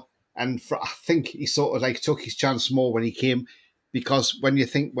 You know, and I think he sort of like took his chance more when he came, because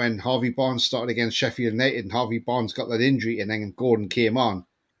when Harvey Barnes started against Sheffield United and Harvey Barnes got that injury and then Gordon came on,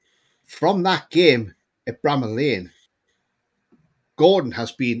 from that game at Bramall Lane, Gordon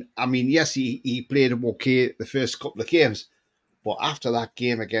has been, I mean, yes, he played okay the first couple of games, but after that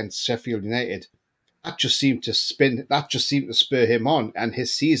game against Sheffield United, that just seemed to spur him on, and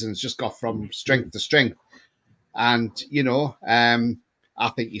his season's just got from strength to strength. And, you know, I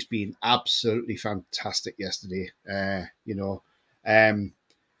think he's been absolutely fantastic yesterday. You know,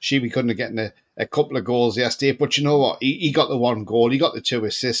 we couldn't have gotten a couple of goals yesterday, but you know what? He got the 1 goal, he got the 2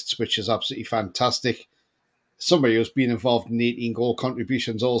 assists, which is absolutely fantastic. Somebody who's been involved in 18 goal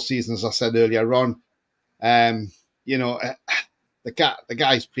contributions all season, as I said earlier on. You know, the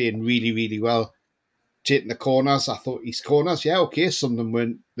guy's playing really, really well. Taking the corners, I thought his corners, yeah, okay, some of them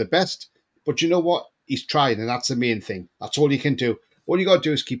weren't the best, but you know what? He's trying, and that's the main thing. That's all you can do. All you got to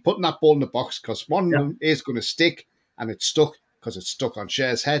do is keep putting that ball in the box, because one of them is going to stick, and it's stuck because it's stuck on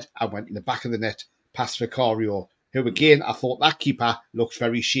Shar's head and went in the back of the net past Vicario, who again, I thought that keeper looked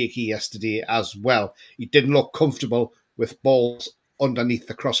very shaky yesterday as well. He didn't look comfortable with balls underneath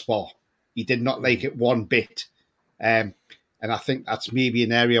the crossbar. He did not like it one bit. And I think that's maybe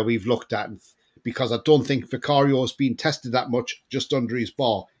an area we've looked at, because I don't think Vicario has been tested that much just under his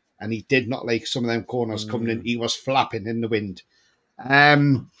bar, and he did not like some of them corners coming in. He was flapping in the wind.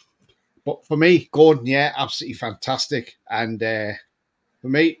 But for me, Gordon, yeah, absolutely fantastic. And for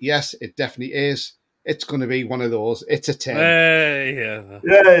me, yes, it definitely is. It's going to be one of those. It's a 10.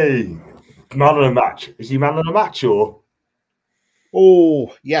 Yay! Man of the match. Is he man of the match, or?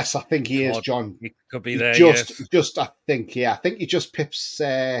 Oh, yes, I think he is, John. He could be there, I think he just pips...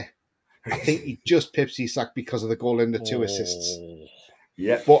 I think he just pips Isak because of the goal and the 2 assists.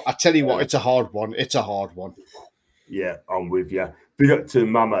 Yeah. But I tell you what, it's a hard one. It's a hard one. Yeah, I'm with you. Big up to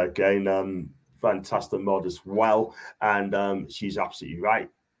Mama again. Fantastic mod as well. And she's absolutely right.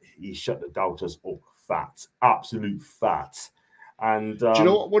 He shut the doubters up fat. Absolute fat. And do you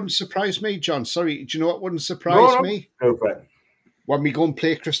know what wouldn't surprise me, John? Sorry, do you know what wouldn't surprise me? Go for it. When we go and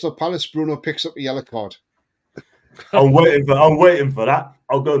play Crystal Palace, Bruno picks up a yellow card. I'm waiting for that.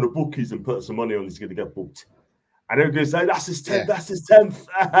 I'll go to the bookies and put some money on he's going to get booked. And they're going to say, that's his 10th, yeah. That's his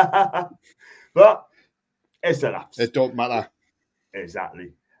 10th. But it's a lapse. It don't matter.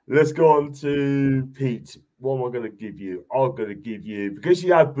 Exactly. Let's go on to Pete. What am I going to give you? I'm going to give you, because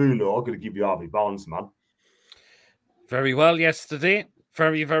you had Bruno, I'm going to give you Harvey Barnes, man. Very well yesterday.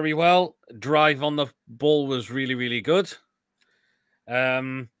 Very, very well. Drive on the ball was really, really good.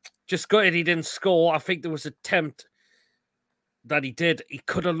 Just gutted he didn't score. I think there was an attempt that he did. He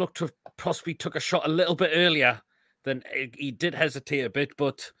could have looked to have possibly took a shot a little bit earlier. Then he did hesitate a bit.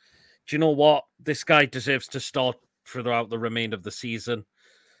 But do you know what? This guy deserves to start throughout the remainder of the season.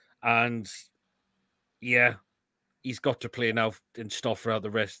 And yeah, he's got to play now and start throughout the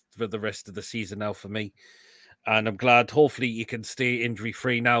rest of the season now for me. And I'm glad, hopefully, he can stay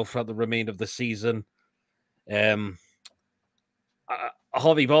injury-free now throughout the remainder of the season.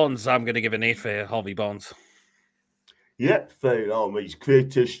 Harvey Barnes, I'm going to give an 8 for Harvey Barnes. Yeah, fair enough. He's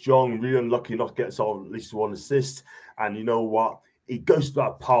creative, strong, really unlucky not gets at least 1 assist. And you know what? he goes to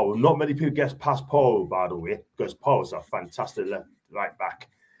that Powell. Not many people get past Powell, by the way, because Powell's a fantastic right back.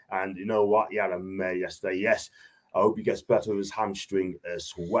 And you know what? He had a mare yesterday. Yes, I hope he gets better with his hamstring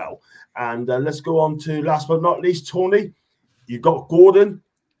as well. And let's go on to last but not least, Tony. You got Gordon,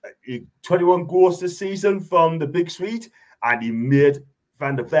 21 goals this season from the Big Swede, and he made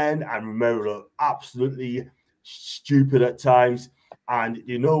Van der Ven and Romero absolutely stupid at times. And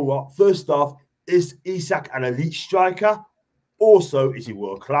you know what? First off, is Isak an elite striker? Also, is he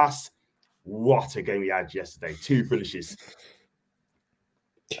world class? What a game he had yesterday. 2 finishes.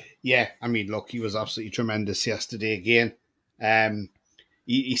 Yeah, I mean, look, he was absolutely tremendous yesterday again.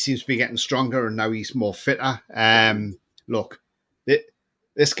 He seems to be getting stronger, and now he's more fitter. Look,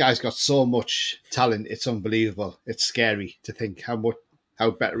 this guy's got so much talent; it's unbelievable. It's scary to think how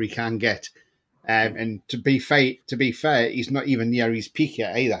better he can get. And to be fair, he's not even near his peak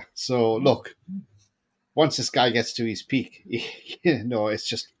yet either. So look, once this guy gets to his peak, it's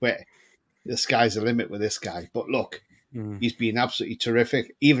just where the sky's the limit with this guy. But look. He's been absolutely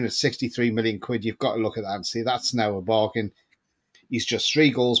terrific. Even at 63 million quid, you've got to look at that and say that's now a bargain. He's just 3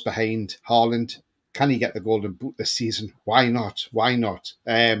 goals behind Haaland. Can he get the Golden Boot this season? Why not? Why not?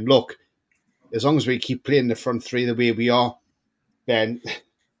 Look, as long as we keep playing the front 3 the way we are, then,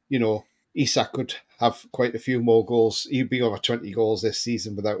 Isak could have quite a few more goals. He'd be over 20 goals this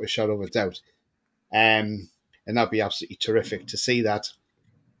season without a shadow of a doubt. And that'd be absolutely terrific to see that.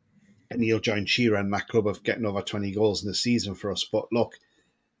 And he'll join Schar in that club of getting over 20 goals in the season for us. But look,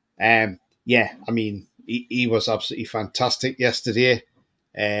 I mean, he was absolutely fantastic yesterday.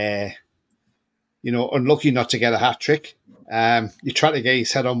 Unlucky not to get a hat-trick. He tried to get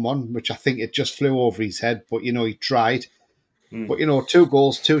his head on one, which I think it just flew over his head. But, he tried. But, 2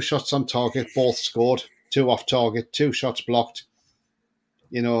 goals, 2 shots on target, both scored. 2 off target, 2 shots blocked.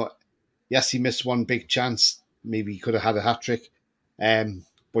 Yes, he missed one big chance. Maybe he could have had a hat-trick.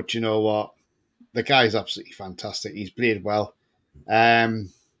 But you know what? The guy's absolutely fantastic. He's played well.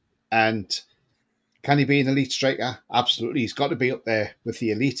 And can he be an elite striker? Absolutely. He's got to be up there with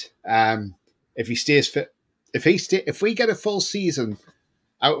the elite. If he stays fit, if we get a full season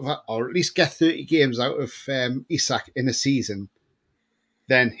out of it, or at least get 30 games out of Isak in a season,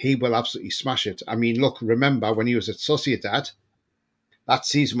 then he will absolutely smash it. I mean, look, remember when he was at Sociedad, that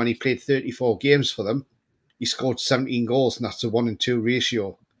season when he played 34 games for them, he scored 17 goals, and that's a 1-2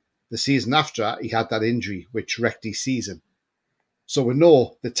 ratio. The season after, he had that injury, which wrecked his season. So we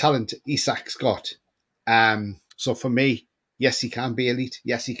know the talent Isak's got. So for me, yes, he can be elite.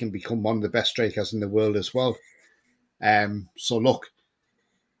 Yes, he can become one of the best strikers in the world as well. So look,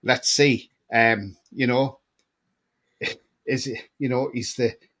 let's see. He's the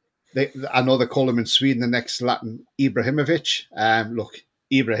I know they call him in Sweden the next Latin Ibrahimovic. Look,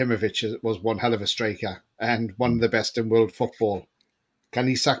 Ibrahimovic was one hell of a striker and one of the best in world football. Can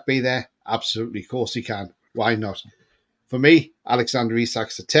Isak be there? Absolutely, of course he can. Why not? For me, Alexander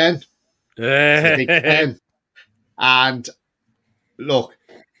Isak's a 10. It's a big 10. And look,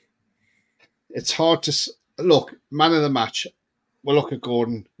 it's hard to look. Man of the match. We'll look at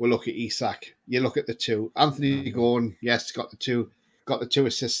Gordon. We'll look at Isak. You look at the 2. Anthony Gordon, yes, got the 2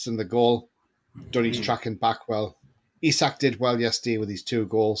 assists and the goal. Done his tracking back well. Isak did well yesterday with his 2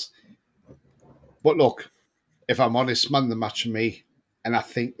 goals. But look, if I'm honest, man of the match for me, and I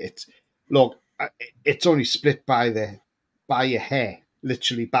think it's only split by your hair,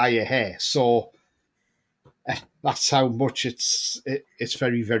 literally by your hair. So that's how much it's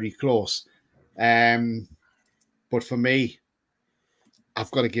very, very close. But for me, I've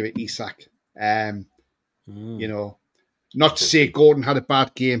got to give it Isak. Not to say Gordon had a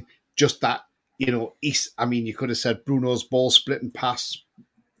bad game, just that, I mean, you could have said Bruno's ball splitting pass,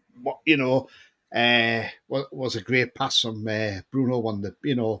 was a great pass from Bruno, one the,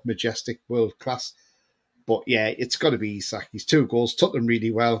 majestic world class. But yeah, it's got to be Isak. His 2 goals, took them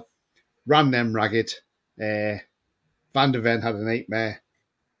really well, ran them ragged. Van der Ven had a nightmare,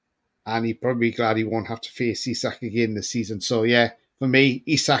 and he's probably glad he won't have to face Isak again this season. So yeah, for me,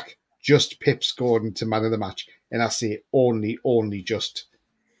 Isak just pips Gordon to man of the match. And I say only just,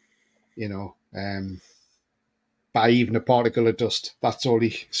 by even a particle of dust. That's all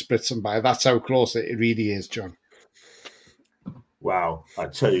he splits them by. That's how close it really is, John. Wow. I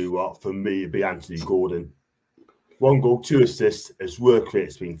tell you what, for me, it'd be Anthony Gordon. 1 goal, 2 assists. His work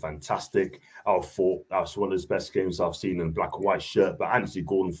rate's been fantastic. I thought that's one of his best games I've seen in black and white shirt. But Anthony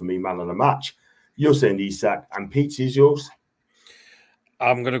Gordon, for me, man of the match. You're saying Isak. And Pete, is yours?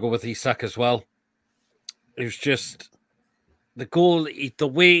 I'm going to go with Isak as well. It was just the goal, the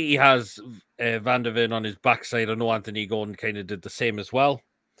way he has Van der Ven on his backside. I know Anthony Gordon kind of did the same as well.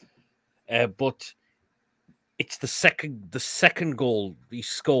 But it's the second goal he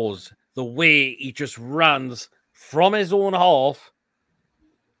scores, the way he just runs from his own half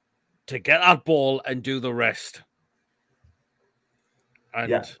to get that ball and do the rest.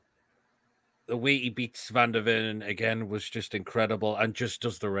 And the way he beats Van der Ven again was just incredible and just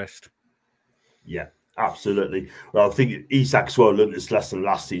does the rest. Yeah, absolutely. Well, I think Isak as well learned this lesson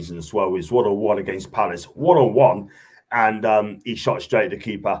last season as well. He was 1-on-1 against Palace, 1-on-1, and he shot straight at the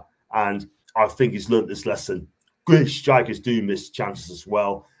keeper. And I think he's learned this lesson. Great strikers do miss chances as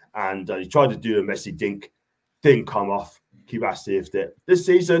well. And he tried to do a messy dink, didn't come off. Keeper saved it. This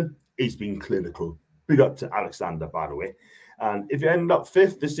season, he's been clinical. Big up to Alexander, by the way. And if you end up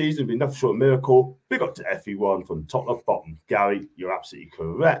 5th this season, it'd be nothing short of a miracle. Big up to FE1 from top to bottom. Gary, you're absolutely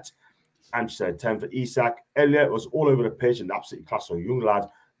correct. And she said 10 for Isak. Elliot was all over the pitch and absolutely class for a young lad.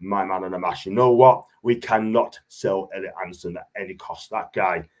 My man on the mash. You know what? We cannot sell Elliot Anderson at any cost. That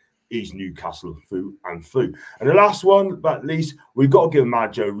guy is Newcastle through and through. And the last one, but at least we've got to give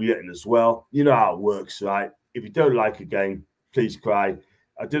manager a rating as well. You know how it works, right? If you don't like a game, please cry.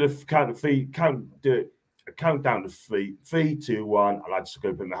 I did a count down to 3. 3, 2, 1. I like to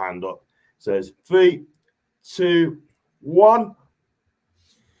go put my hand up. It says 3, 2, 1.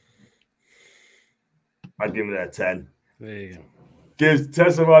 I'd give it a 10. There you go. Gives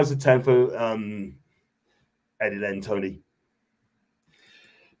Tessa a 10 for Eddie then, Tony.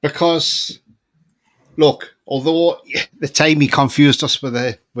 Because, look, although the time he confused us with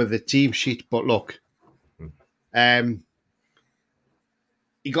the team sheet, but look,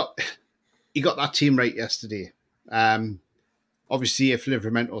 he got that team right yesterday. Obviously, if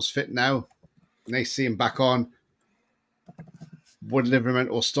Liverpool's fit now, nice to see him back on. Would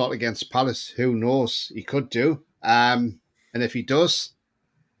Liverpool start against Palace? Who knows? He could do. And if he does,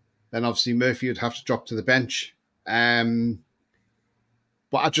 then obviously Murphy would have to drop to the bench. But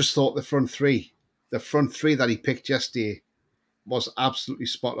I just thought the front three that he picked yesterday was absolutely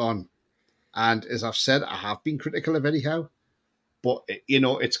spot on. And as I've said, I have been critical of Eddie Howe, but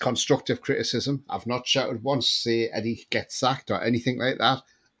it's constructive criticism. I've not shouted once, say Eddie gets sacked or anything like that.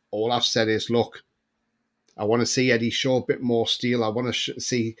 All I've said is, look, I want to see Eddie show a bit more steel. I want to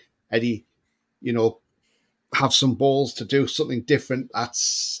see Eddie, have some balls to do something different.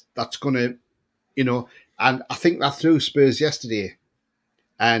 That's going to, and I think that threw Spurs yesterday.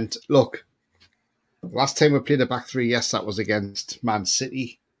 And look, last time we played a back three, yes, that was against Man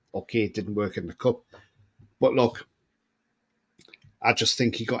City. Okay, it didn't work in the cup. But look, I just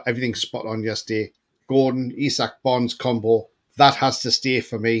think he got everything spot on yesterday. Gordon, Isak, Bonds combo, that has to stay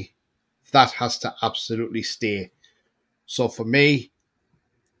for me. That has to absolutely stay. So for me,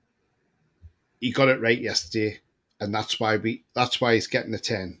 he got it right yesterday, and that's why he's getting a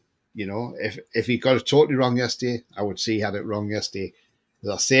 10. If he got it totally wrong yesterday, I would say he had it wrong yesterday. As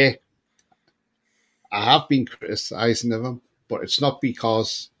I say, I have been criticising of him, but it's not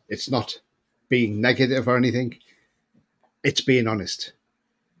because it's not being negative or anything. It's being honest.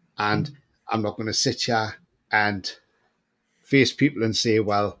 And I'm not going to sit here and face people and say,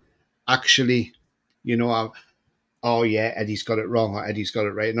 well, actually, oh yeah, Eddie's got it wrong or Eddie's got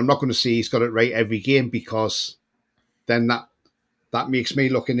it right. And I'm not going to say he's got it right every game, because then that makes me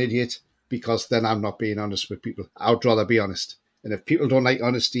look an idiot, because then I'm not being honest with people. I would rather be honest. And if people don't like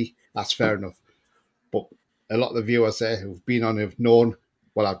honesty, that's fair enough. But a lot of the viewers there who've been on have known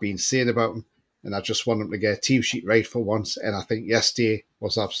what I've been saying about him. And I just want them to get a team sheet right for once. And I think yesterday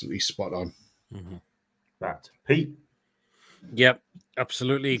was absolutely spot on. Mm-hmm. That Pete. Yep,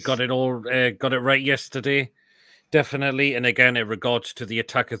 absolutely. Got it right yesterday. Definitely. And again, in regards to the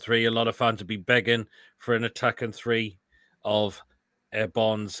attacker three, a lot of fans have been begging for an attacking three of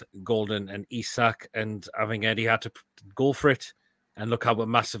Bonds, Golden and Isak. And having Eddie had to go for it. And look how it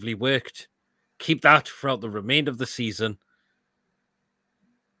massively worked. Keep that throughout the remainder of the season.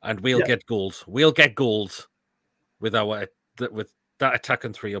 And we'll get goals. We'll get goals with that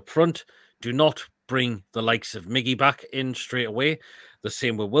attacking three up front. Do not bring the likes of Miggy back in straight away. The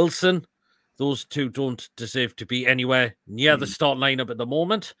same with Wilson. Those two don't deserve to be anywhere near the start lineup at the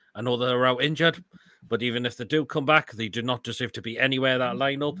moment. I know they're out injured, but even if they do come back, they do not deserve to be anywhere that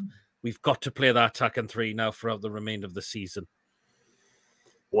lineup. We've got to play that attacking three now throughout the remainder of the season.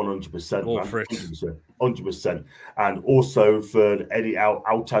 100%. Go man. for it. 100%. And also for Eddie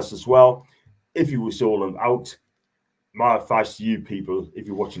Altaz as well. If you saw them out, my advice to you people, if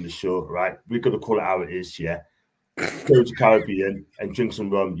you're watching the show, right, we're going to call it how it is, yeah? Go to Caribbean and drink some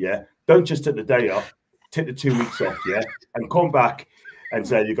rum, yeah? Don't just take the day off, take the 2 weeks off, yeah? And come back and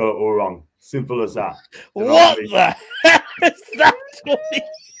say you got it all wrong. Simple as that. What the heck is that, Tony?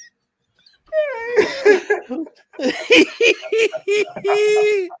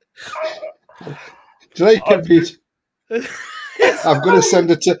 Do you like it, Pete? I'm going to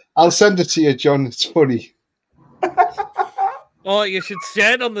send it to. I'll send it to you, John. It's funny. Oh, you should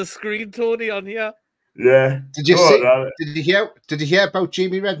share it on the screen, Tony, on here. Yeah. Did you see? Did you hear? Did you hear about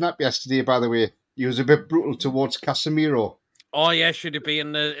Jamie Redknapp yesterday? By the way, he was a bit brutal towards Casemiro. Oh yeah, should it be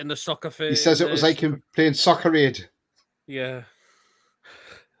in the soccer field? He says it was like him playing Soccer Aid. Yeah.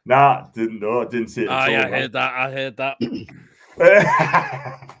 Nah, didn't know. I didn't see it at all. Yeah, I heard that.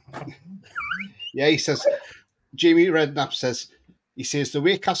 Yeah, he says. Jamie Redknapp says. He says the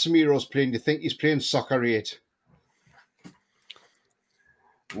way Casemiro's playing, you think he's playing Soccer Aid.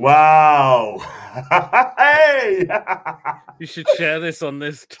 Wow. Hey! You should share this on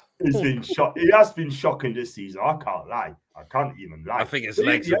this. He's been He has been shocking this season. I can't lie. I can't even lie. I think his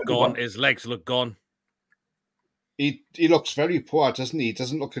legs have gone. His legs look gone. He looks very poor, doesn't he? He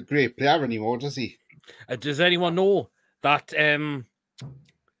doesn't look a great player anymore, does he? Does anyone know that? Is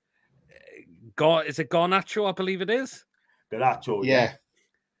it Garnacho? I believe it is. Garnacho, yeah.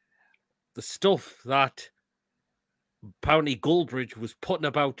 The stuff that apparently Goldbridge was putting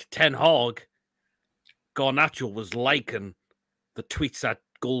about Ten Hag, Garnacho was liking the tweets that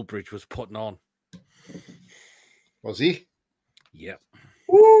Goldbridge was putting on. Was he? Yeah.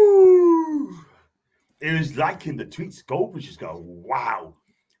 Woo! He was liking the tweets. Goldbridge is going, wow.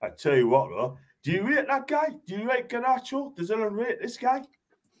 I tell you what, though. Do you rate that guy? Do you rate Garnacho? Does anyone rate this guy?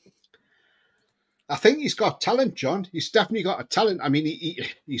 I think he's got talent, John. He's definitely got a talent. I mean,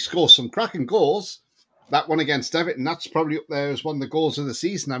 he scores some cracking goals. That one against Everton, that's probably up there as one of the goals of the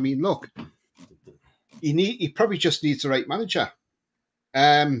season. I mean, look, he probably just needs the right manager.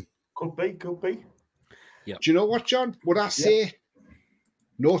 Could be. Yeah. Do you know what, John? Would I say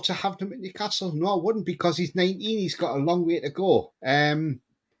no to having him at Newcastle? No, I wouldn't, because he's 19. He's got a long way to go. And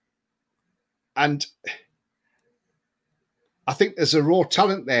I think there's a raw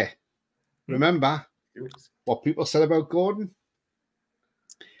talent there. Remember what people said about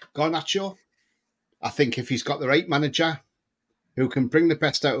Garnacho? I think if he's got the right manager who can bring the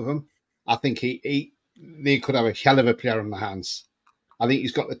best out of him, I think they could have a hell of a player on their hands. I think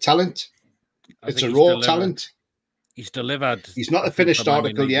he's got the talent. It's a raw talent. He's delivered. He's not the finished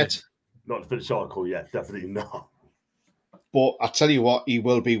article yet. Not the finished article yet. Definitely not. But I tell you what, he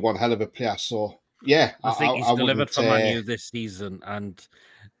will be one hell of a player. So, yeah. I think he's delivered for Man U this season. And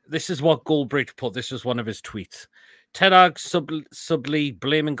this is what Goldbridge put. This was one of his tweets. Ten Hag subtly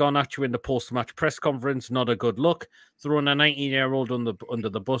blaming Garnacho in the post-match press conference. Not a good look. Throwing a 19-year-old under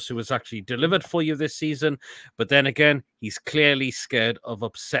the bus who was actually delivered for you this season. But then again, he's clearly scared of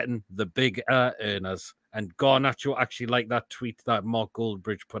upsetting the big earners. And Garnacho actually liked that tweet that Mark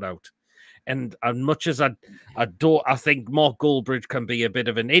Goldbridge put out. And as much as I think Mark Goldbridge can be a bit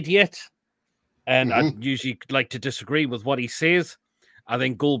of an idiot, and I usually like to disagree with what he says, I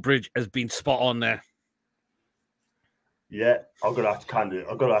think Goldbridge has been spot on there. Yeah, I'm gonna have to kind of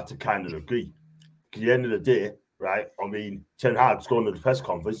agree. At the end of the day, right? I mean, Ten Hag's gone to the press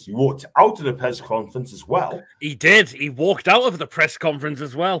conference. He walked out of the press conference as well. He did. He walked out of the press conference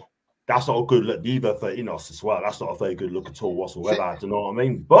as well. That's not a good look either for Ineos as well. That's not a very good look at all whatsoever. I don't know what I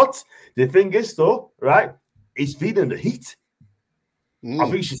mean. But the thing is, though, right? He's feeling the heat. I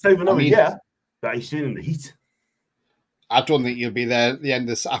think he should stay for another year, but he's feeling the heat. I don't think he'll be there at the end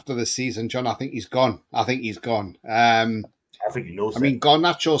after the season, John. I think he's gone. I think he knows. I mean,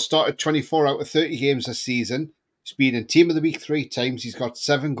 Garnacho started 24 out of 30 games this season. He's been in Team of the Week 3 times. He's got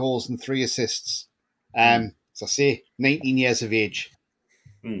 7 goals and 3 assists. As I say, 19 years of age.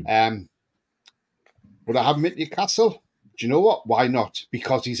 Would I have him at Newcastle? Do you know what? Why not?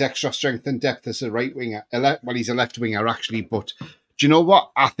 Because he's extra strength and depth as a right winger. Well, he's a left winger actually, but do you know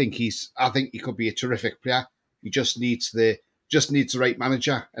what? I think he could be a terrific player. He just needs the right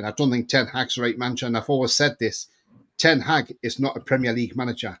manager, and I don't think Ten Hag's the right manager. And I've always said this: Ten Hag is not a Premier League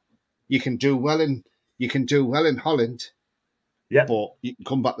manager. You can do well in Holland, but you can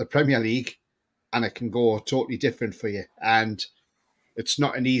come back to the Premier League, and it can go totally different for you. And it's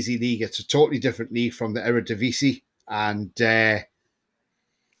not an easy league. It's a totally different league from the Eredivisie. And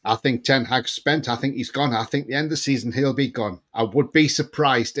I think Ten Hag's spent. I think he's gone. I think the end of the season, he'll be gone. I would be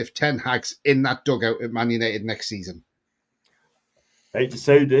surprised if Ten Hag's in that dugout at Man United next season. I hate to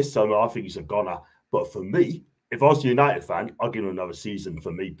say this, I think he's a goner. But for me, if I was a United fan, I'd give him another season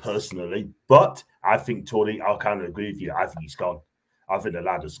for me personally. But I think, Tony, I'll kind of agree with you. I think he's gone. I think the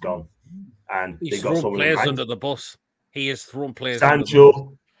lad has gone. And he's thrown players under the bus. He has thrown players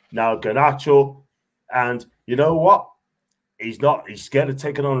Sancho, now Garnacho. And you know what? He's scared of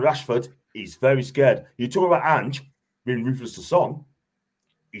taking on Rashford. He's very scared. You talk about Ange being ruthless to Son.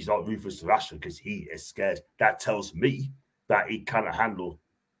 He's not ruthless to Rashford because he is scared. That tells me that he cannot handle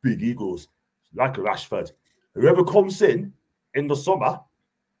big egos. like a Rashford. Whoever comes in the summer,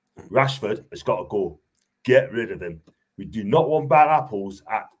 Rashford has got to go. Get rid of him. We do not want bad apples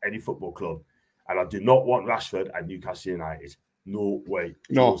at any football club. And I do not want Rashford at Newcastle United. No way.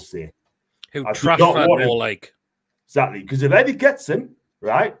 No. Say. Who I Trashford more like? Exactly. Because if Eddie gets him,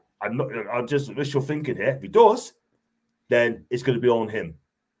 right, I'm just wishful thinking here. If he does, then it's going to be on him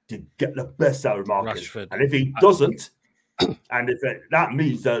to get the best out of Marcus. Rashford. And if he doesn't, and if that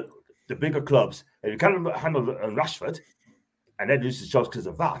means that the bigger clubs, if you can't handle Rashford and then lose the jobs because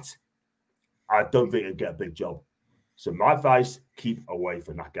of that, I don't think he'll get a big job. So my advice, keep away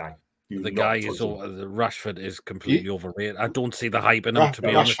from that guy. The guy is the Rashford is completely overrated. I don't see the hype in him, to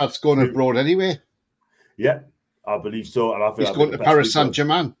be honest. Rashford's going abroad anyway. Yeah, I believe so. And I think he's going to Paris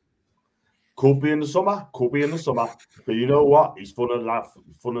Saint-Germain. Could be in the summer. But you know what? He's fallen out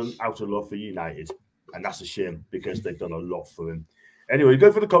of love for United. And that's a shame because they've done a lot for him. Anyway,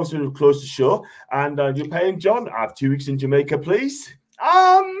 go for the comments to close the show. And you're paying John. I have 2 weeks in Jamaica, please.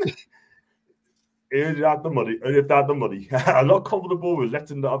 If they had the money. I'm not comfortable with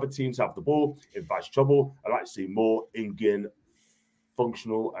letting the other teams have the ball. It invites trouble. I like to see more in-game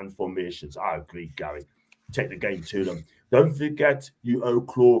functional and formations. I agree, Gary. Take the game to them. Don't forget you owe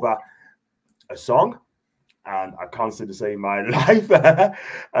Clover a song. And I can't say the same in my life.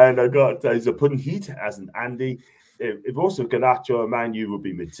 And I got he's a pudding heat as an Andy. If also Ganacho, man, you would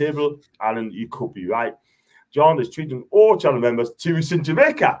be mid-table. Alan, you could be right. John is treating all channel members 2 weeks in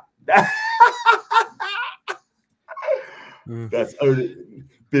Jamaica. That's only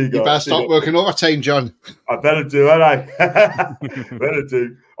big. You better stop working overtime, John. I better do, ain't I? Better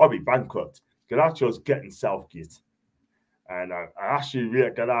do. I'll be bankrupt. Ganacho's getting Southgate. And I actually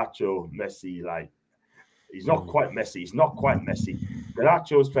rate Ganacho Messi. Like, he's not quite Messi.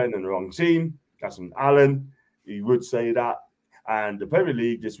 Ganacho's playing in the wrong team. That's from Alan. He would say that. And the Premier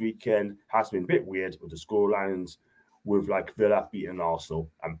League this weekend has been a bit weird with the scorelines, with like Villa beating Arsenal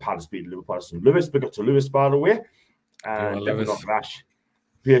and Palace beating Liverpool. Lewis, big up to Lewis, by the way. And definitely not Rash.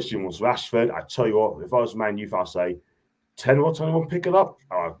 PSG was Rashford. I tell you what, if I was Man U, I'd say 10 or 21 pick it up.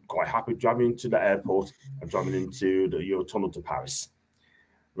 I'm quite happy driving into the airport and driving into the Eurotunnel to Paris.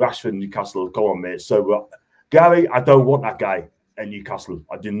 Rashford, Newcastle, go on, mate. So, Gary, I don't want that guy in Newcastle.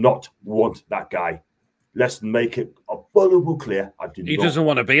 I do not want that guy. Let's make it abundantly clear. He doesn't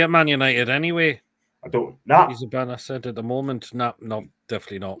want to be at Man United anyway. I don't. Nah. He's a ban. I said at the moment. No,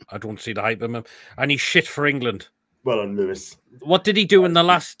 definitely not. I don't see the hype in him. And he's shit for England. Well done, Lewis. What did he do in the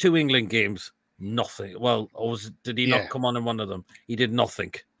last 2 England games? Nothing. Well, did he not come on in one of them? He did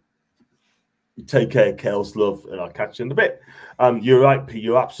nothing. Take care, Kels, love, and I'll catch you in a bit. You're right, Pete.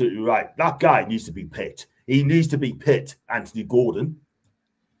 You're absolutely right. That guy needs to be picked. He needs to be picked. Anthony Gordon.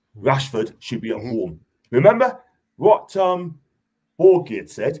 Rashford should be at home. Remember what Borgate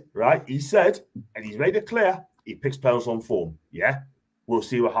said, right? He said, and he's made it clear, he picks players on form. Yeah? We'll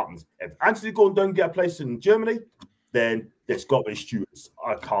see what happens. If Anthony Gordon don't get a place in Germany, then there's got to be stewards.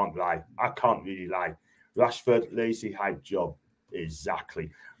 I can't lie. I can't really lie. Rashford, lazy hype job. Exactly.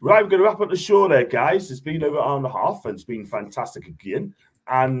 Right, we're going to wrap up the show there, guys. It's been over an hour and a half, and it's been fantastic again.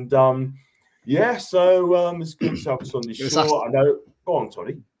 And, so it's good to have us on the show. I know. Go on,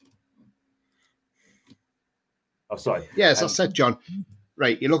 Tony. Oh, sorry. Yeah, as I said, John.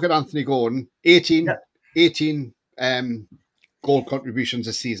 Right, you look at Anthony Gordon, 18 goal contributions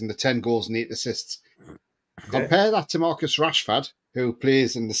this season, the 10 goals and 8 assists. Compare that to Marcus Rashford, who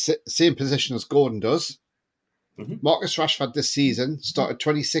plays in the same position as Gordon does. Marcus Rashford this season started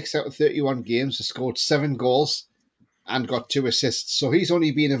 26 out of 31 games, has scored 7 goals and got 2 assists. So he's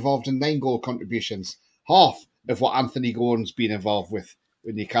only been involved in 9 goal contributions, half of what Anthony Gordon's been involved with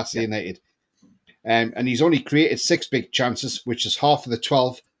Newcastle United. And he's only created 6 big chances, which is half of the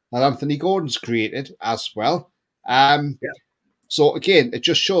 12 that Anthony Gordon's created as well. So again, it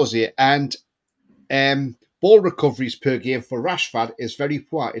just shows you. And ball recoveries per game for Rashford is very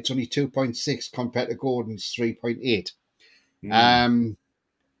poor. It's only 2.6 compared to Gordon's 3.8.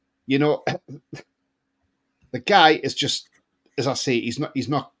 The guy is just, as I say,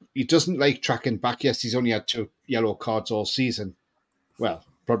 he doesn't like tracking back. Yes, he's only had 2 yellow cards all season. Well,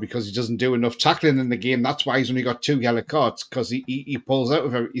 probably because he doesn't do enough tackling in the game. That's why he's only got 2 yellow cards, because he pulls out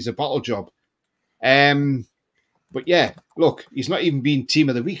of it. He's a bottle job. But yeah, look, he's not even been team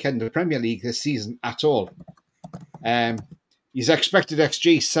of the weekend in the Premier League this season at all. He's expected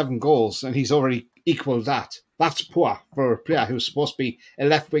XG 7 goals, and he's already equaled that. That's poor for a player who's supposed to be a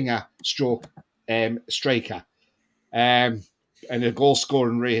left winger stroke striker. And a goal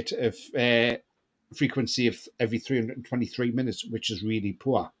scoring rate of frequency of every 323 minutes, which is really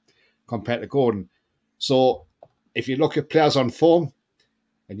poor compared to Gordon. So if you look at players on form,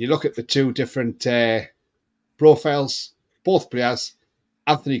 And you look at the two different profiles, both players,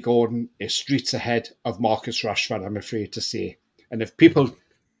 Anthony Gordon is streets ahead of Marcus Rashford, I'm afraid to say. And if people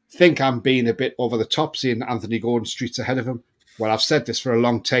think I'm being a bit over the top saying Anthony Gordon streets ahead of him, well, I've said this for a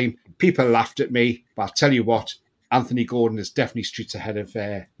long time. People laughed at me, but I'll tell you what, Anthony Gordon is definitely streets ahead of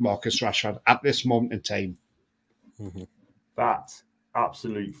Marcus Rashford at this moment in time. Facts,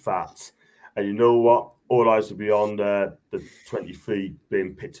 absolute facts. And you know what? All eyes will be on the 23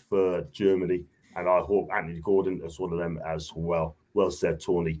 being picked for Germany. And I hope Anthony Gordon is one of them as well. Well said,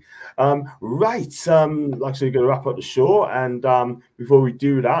 Tony. Right. Like I said, we're going to wrap up the show. And before we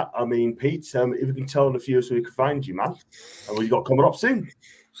do that, I mean, Pete, if you can tell the viewers where we can find you, man, and what you got coming up soon.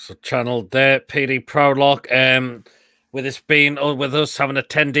 So channel there, PD Proudlock. With us having a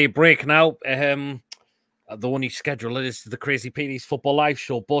 10-day break now, the only schedule is the Crazy PD's Football Live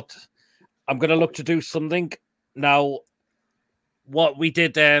show. But I'm going to look to do something now. What we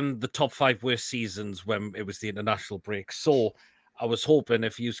did, the top 5 worst seasons when it was the international break. So I was hoping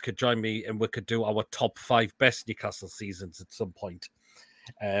if you could join me and we could do our top 5 best Newcastle seasons at some point.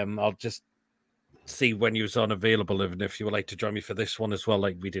 I'll just see when you're unavailable, and if you would like to join me for this one as well,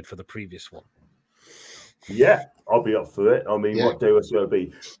 like we did for the previous one. Yeah, I'll be up for it. I mean, what day was it going to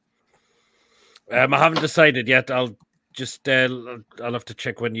be? I haven't decided yet. I'll have to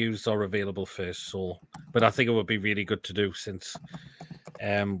check when yous are available first. So, but I think it would be really good to do since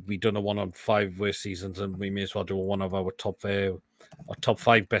we done a one on 5 worst seasons, and we may as well do one of our top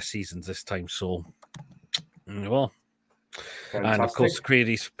 5 best seasons this time. So, well, Fantastic. and of course,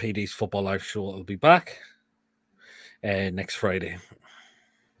 PD's Football Live show will be back next Friday.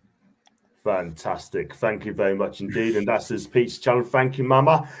 Fantastic. Thank you very much indeed. And that's his Pete's channel. Thank you,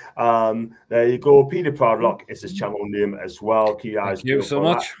 Mama. There you go. Peter Proudlock is his channel name as well. Thank you so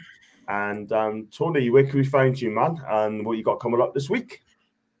much. That. And Tony, where can we find you, man? And what you got coming up this week?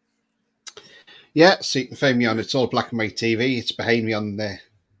 Yeah, so you can find me on It's All Black and White TV. It's behind me on the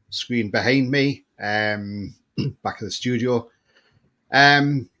screen behind me, back of the studio.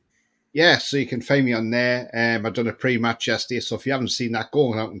 Yeah, so you can find me on there. I've done a pre-match yesterday, so if you haven't seen that,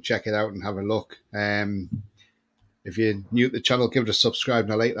 go out and check it out and have a look. If you're new to the channel, give it a subscribe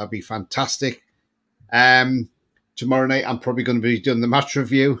and a like. That'd be fantastic. Tomorrow night, I'm probably going to be doing the match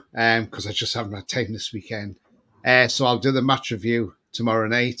review because I just haven't had time this weekend. So I'll do the match review tomorrow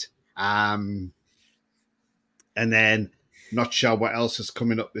night. And then not sure what else is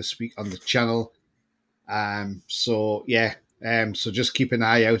coming up this week on the channel. So yeah. So just keep an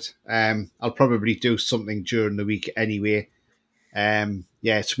eye out. I'll probably do something during the week anyway. Yeah,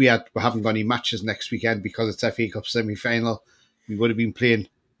 it's weird. We haven't got any matches next weekend because it's FA Cup semi-final. We would have been playing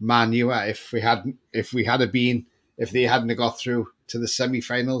Man U if they hadn't got through to the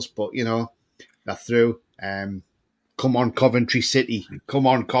semi-finals. But you know, they're through. Come on, Coventry City. Come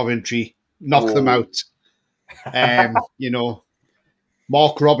on, Coventry. Knock them out. You know,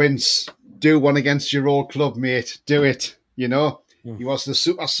 Mark Robbins, do one against your old club, mate. Do it. You know, he was the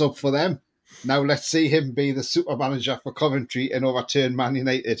super sub for them. Now let's see him be the super manager for Coventry and overturn Man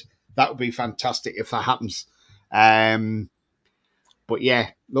United. That would be fantastic if that happens. But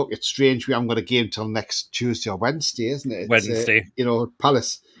yeah, look, it's strange we haven't got a game till next Tuesday or Wednesday, isn't it? Wednesday. You know,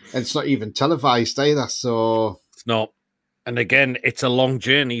 Palace. And it's not even televised either, so... It's not. And again, it's a long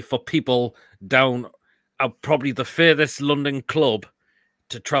journey for people down probably the furthest London club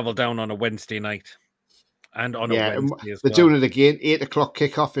to travel down on a Wednesday night. And on a Wednesday as well. They're doing it again. 8 o'clock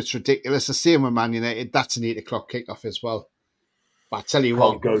kickoff. It's ridiculous. The same with Man United. That's an 8 o'clock kickoff as well. But I tell you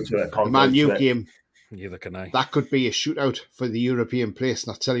what, go to it. The Man U game, neither can I. That could be a shootout for the European place.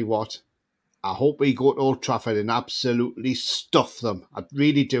 And I tell you what, I hope we go to Old Trafford and absolutely stuff them. I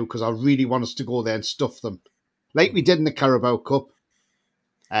really do, because I really want us to go there and stuff them. Like we did in the Carabao Cup.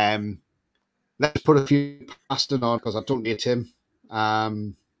 Let's put a few past on, because I don't rate him.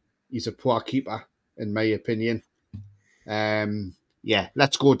 He's a poor keeper, in my opinion. Yeah,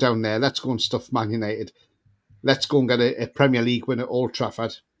 let's go down there. Let's go and stuff Man United. Let's go and get a Premier League win at Old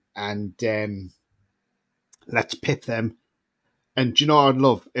Trafford. And let's pit them. And do you know what I'd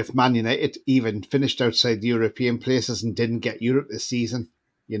love? If Man United even finished outside the European places and didn't get Europe this season.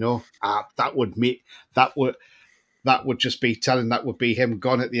 You know, that would just be telling. That would be him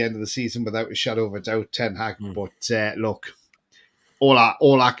gone at the end of the season without a shadow of a doubt, Ten Hag. But look, all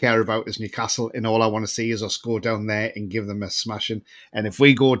I care about is Newcastle, and all I want to see is us go down there and give them a smashing. And if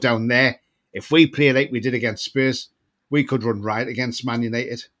we go down there, if we play like we did against Spurs, we could run right against Man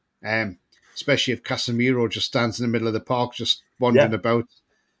United. Especially if Casemiro just stands in the middle of the park, just wandering about.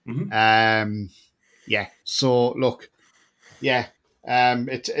 Mm-hmm. Yeah. So look, yeah.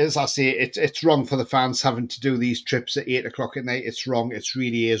 As I say, it's wrong for the fans having to do these trips at 8 o'clock at night. It's wrong. It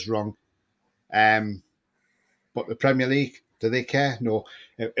really is wrong. But the Premier League, do they care? No.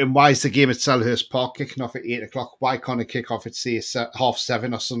 And why is the game at Selhurst Park kicking off at 8 o'clock? Why can't it kick off at, say,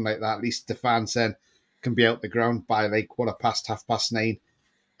 7:30 or something like that? At least the fans then can be out the ground by like 9:15.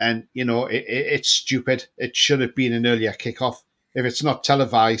 And, you know, it's stupid. It should have been an earlier kickoff. If it's not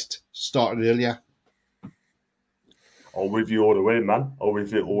televised, start it earlier. I'll with you all the way, man. I'll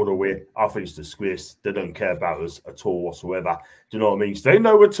with you all the way. I think it's disgrace. They don't care about us at all whatsoever. Do you know what I mean? So they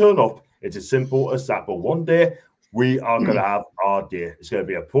know we turn up. It's as simple as that. But one day, we are going to have our day. It's going to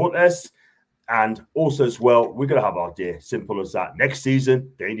be a protest. And also as well, we're going to have our day. Simple as that. Next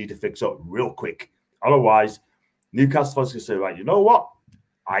season, they need to fix up real quick. Otherwise, Newcastle fans can say, right, you know what?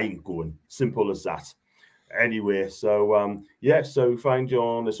 I ain't going. Simple as that. Anyway, so, yeah, so find you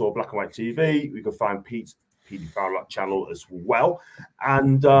on this all black and white TV. We can find Pete PD Farlock channel as well.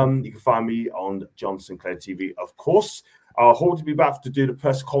 And you can find me on John Sinclair TV, of course. I hope to be back to do the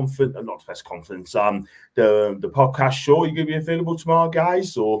press conference, not press conference, the podcast show. You going to be available tomorrow,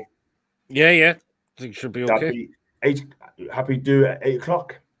 guys? Or yeah, I think it should be okay. Happy to do it at 8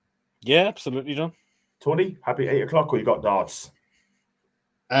 o'clock? Yeah, absolutely, John. Tony, happy 8 o'clock, or you got darts?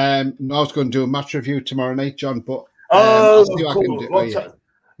 No, I was going to do a match review tomorrow night, John, but cool.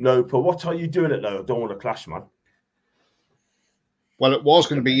 No, but what are you doing it though? I don't want to clash, man. Well, it was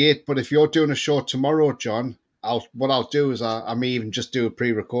going to be 8, but if you're doing a show tomorrow, John, what I'll do is I may even just do a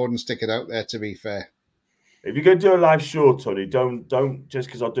pre-record and stick it out there, to be fair. If you're going to do a live show, Tony, don't just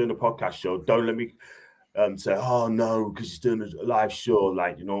because I'm doing a podcast show, don't let me say, oh no, because he's doing a live show,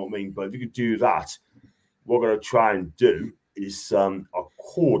 like, you know what I mean? But if you could do that, what we're going to try and do is I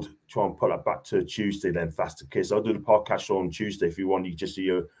could try and put that back to Tuesday then, if that's the case. I'll do the podcast show on Tuesday if you want you just to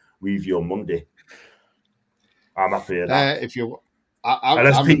do a review on Monday. I'm happy with that. I'm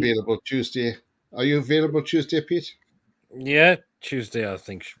available Tuesday. Are you available Tuesday, Pete? Yeah, Tuesday, I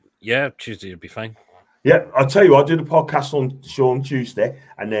think. Yeah, Tuesday would be fine. Yeah, I'll tell you, I'll do the podcast on Tuesday,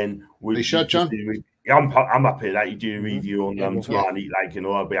 and then we. Are you sure, John? I'm happy with that. You do a review on tomorrow night, like, you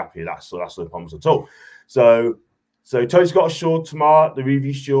know, I'll be happy with that. So that's no problems at all. So Tony's got a show tomorrow, the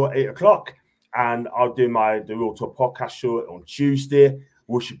review show at 8 o'clock, and I'll do the Real Talk podcast show on Tuesday.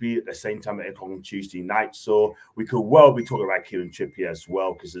 We should be at the same time at 8 o'clock on Tuesday night. So we could well be talking about Kieran Trippier as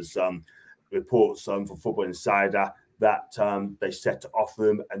well, because there's reports from Football Insider that they set to offer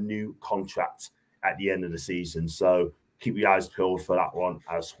him a new contract at the end of the season. So keep your eyes peeled for that one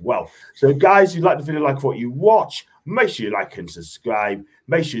as well. So guys, if you like the video, like what you watch, make sure you like and subscribe.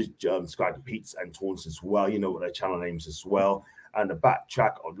 Make sure you subscribe to Pete's and Taunts as well. You know what their channel names as well. And the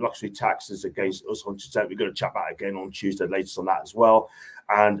backtrack on luxury taxes against us 100%. We're going to chat about again on Tuesday, latest on that as well.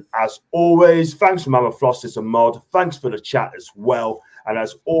 And as always, thanks for Mama Floss, it's a mod. Thanks for the chat as well. And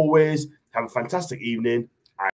as always, have a fantastic evening.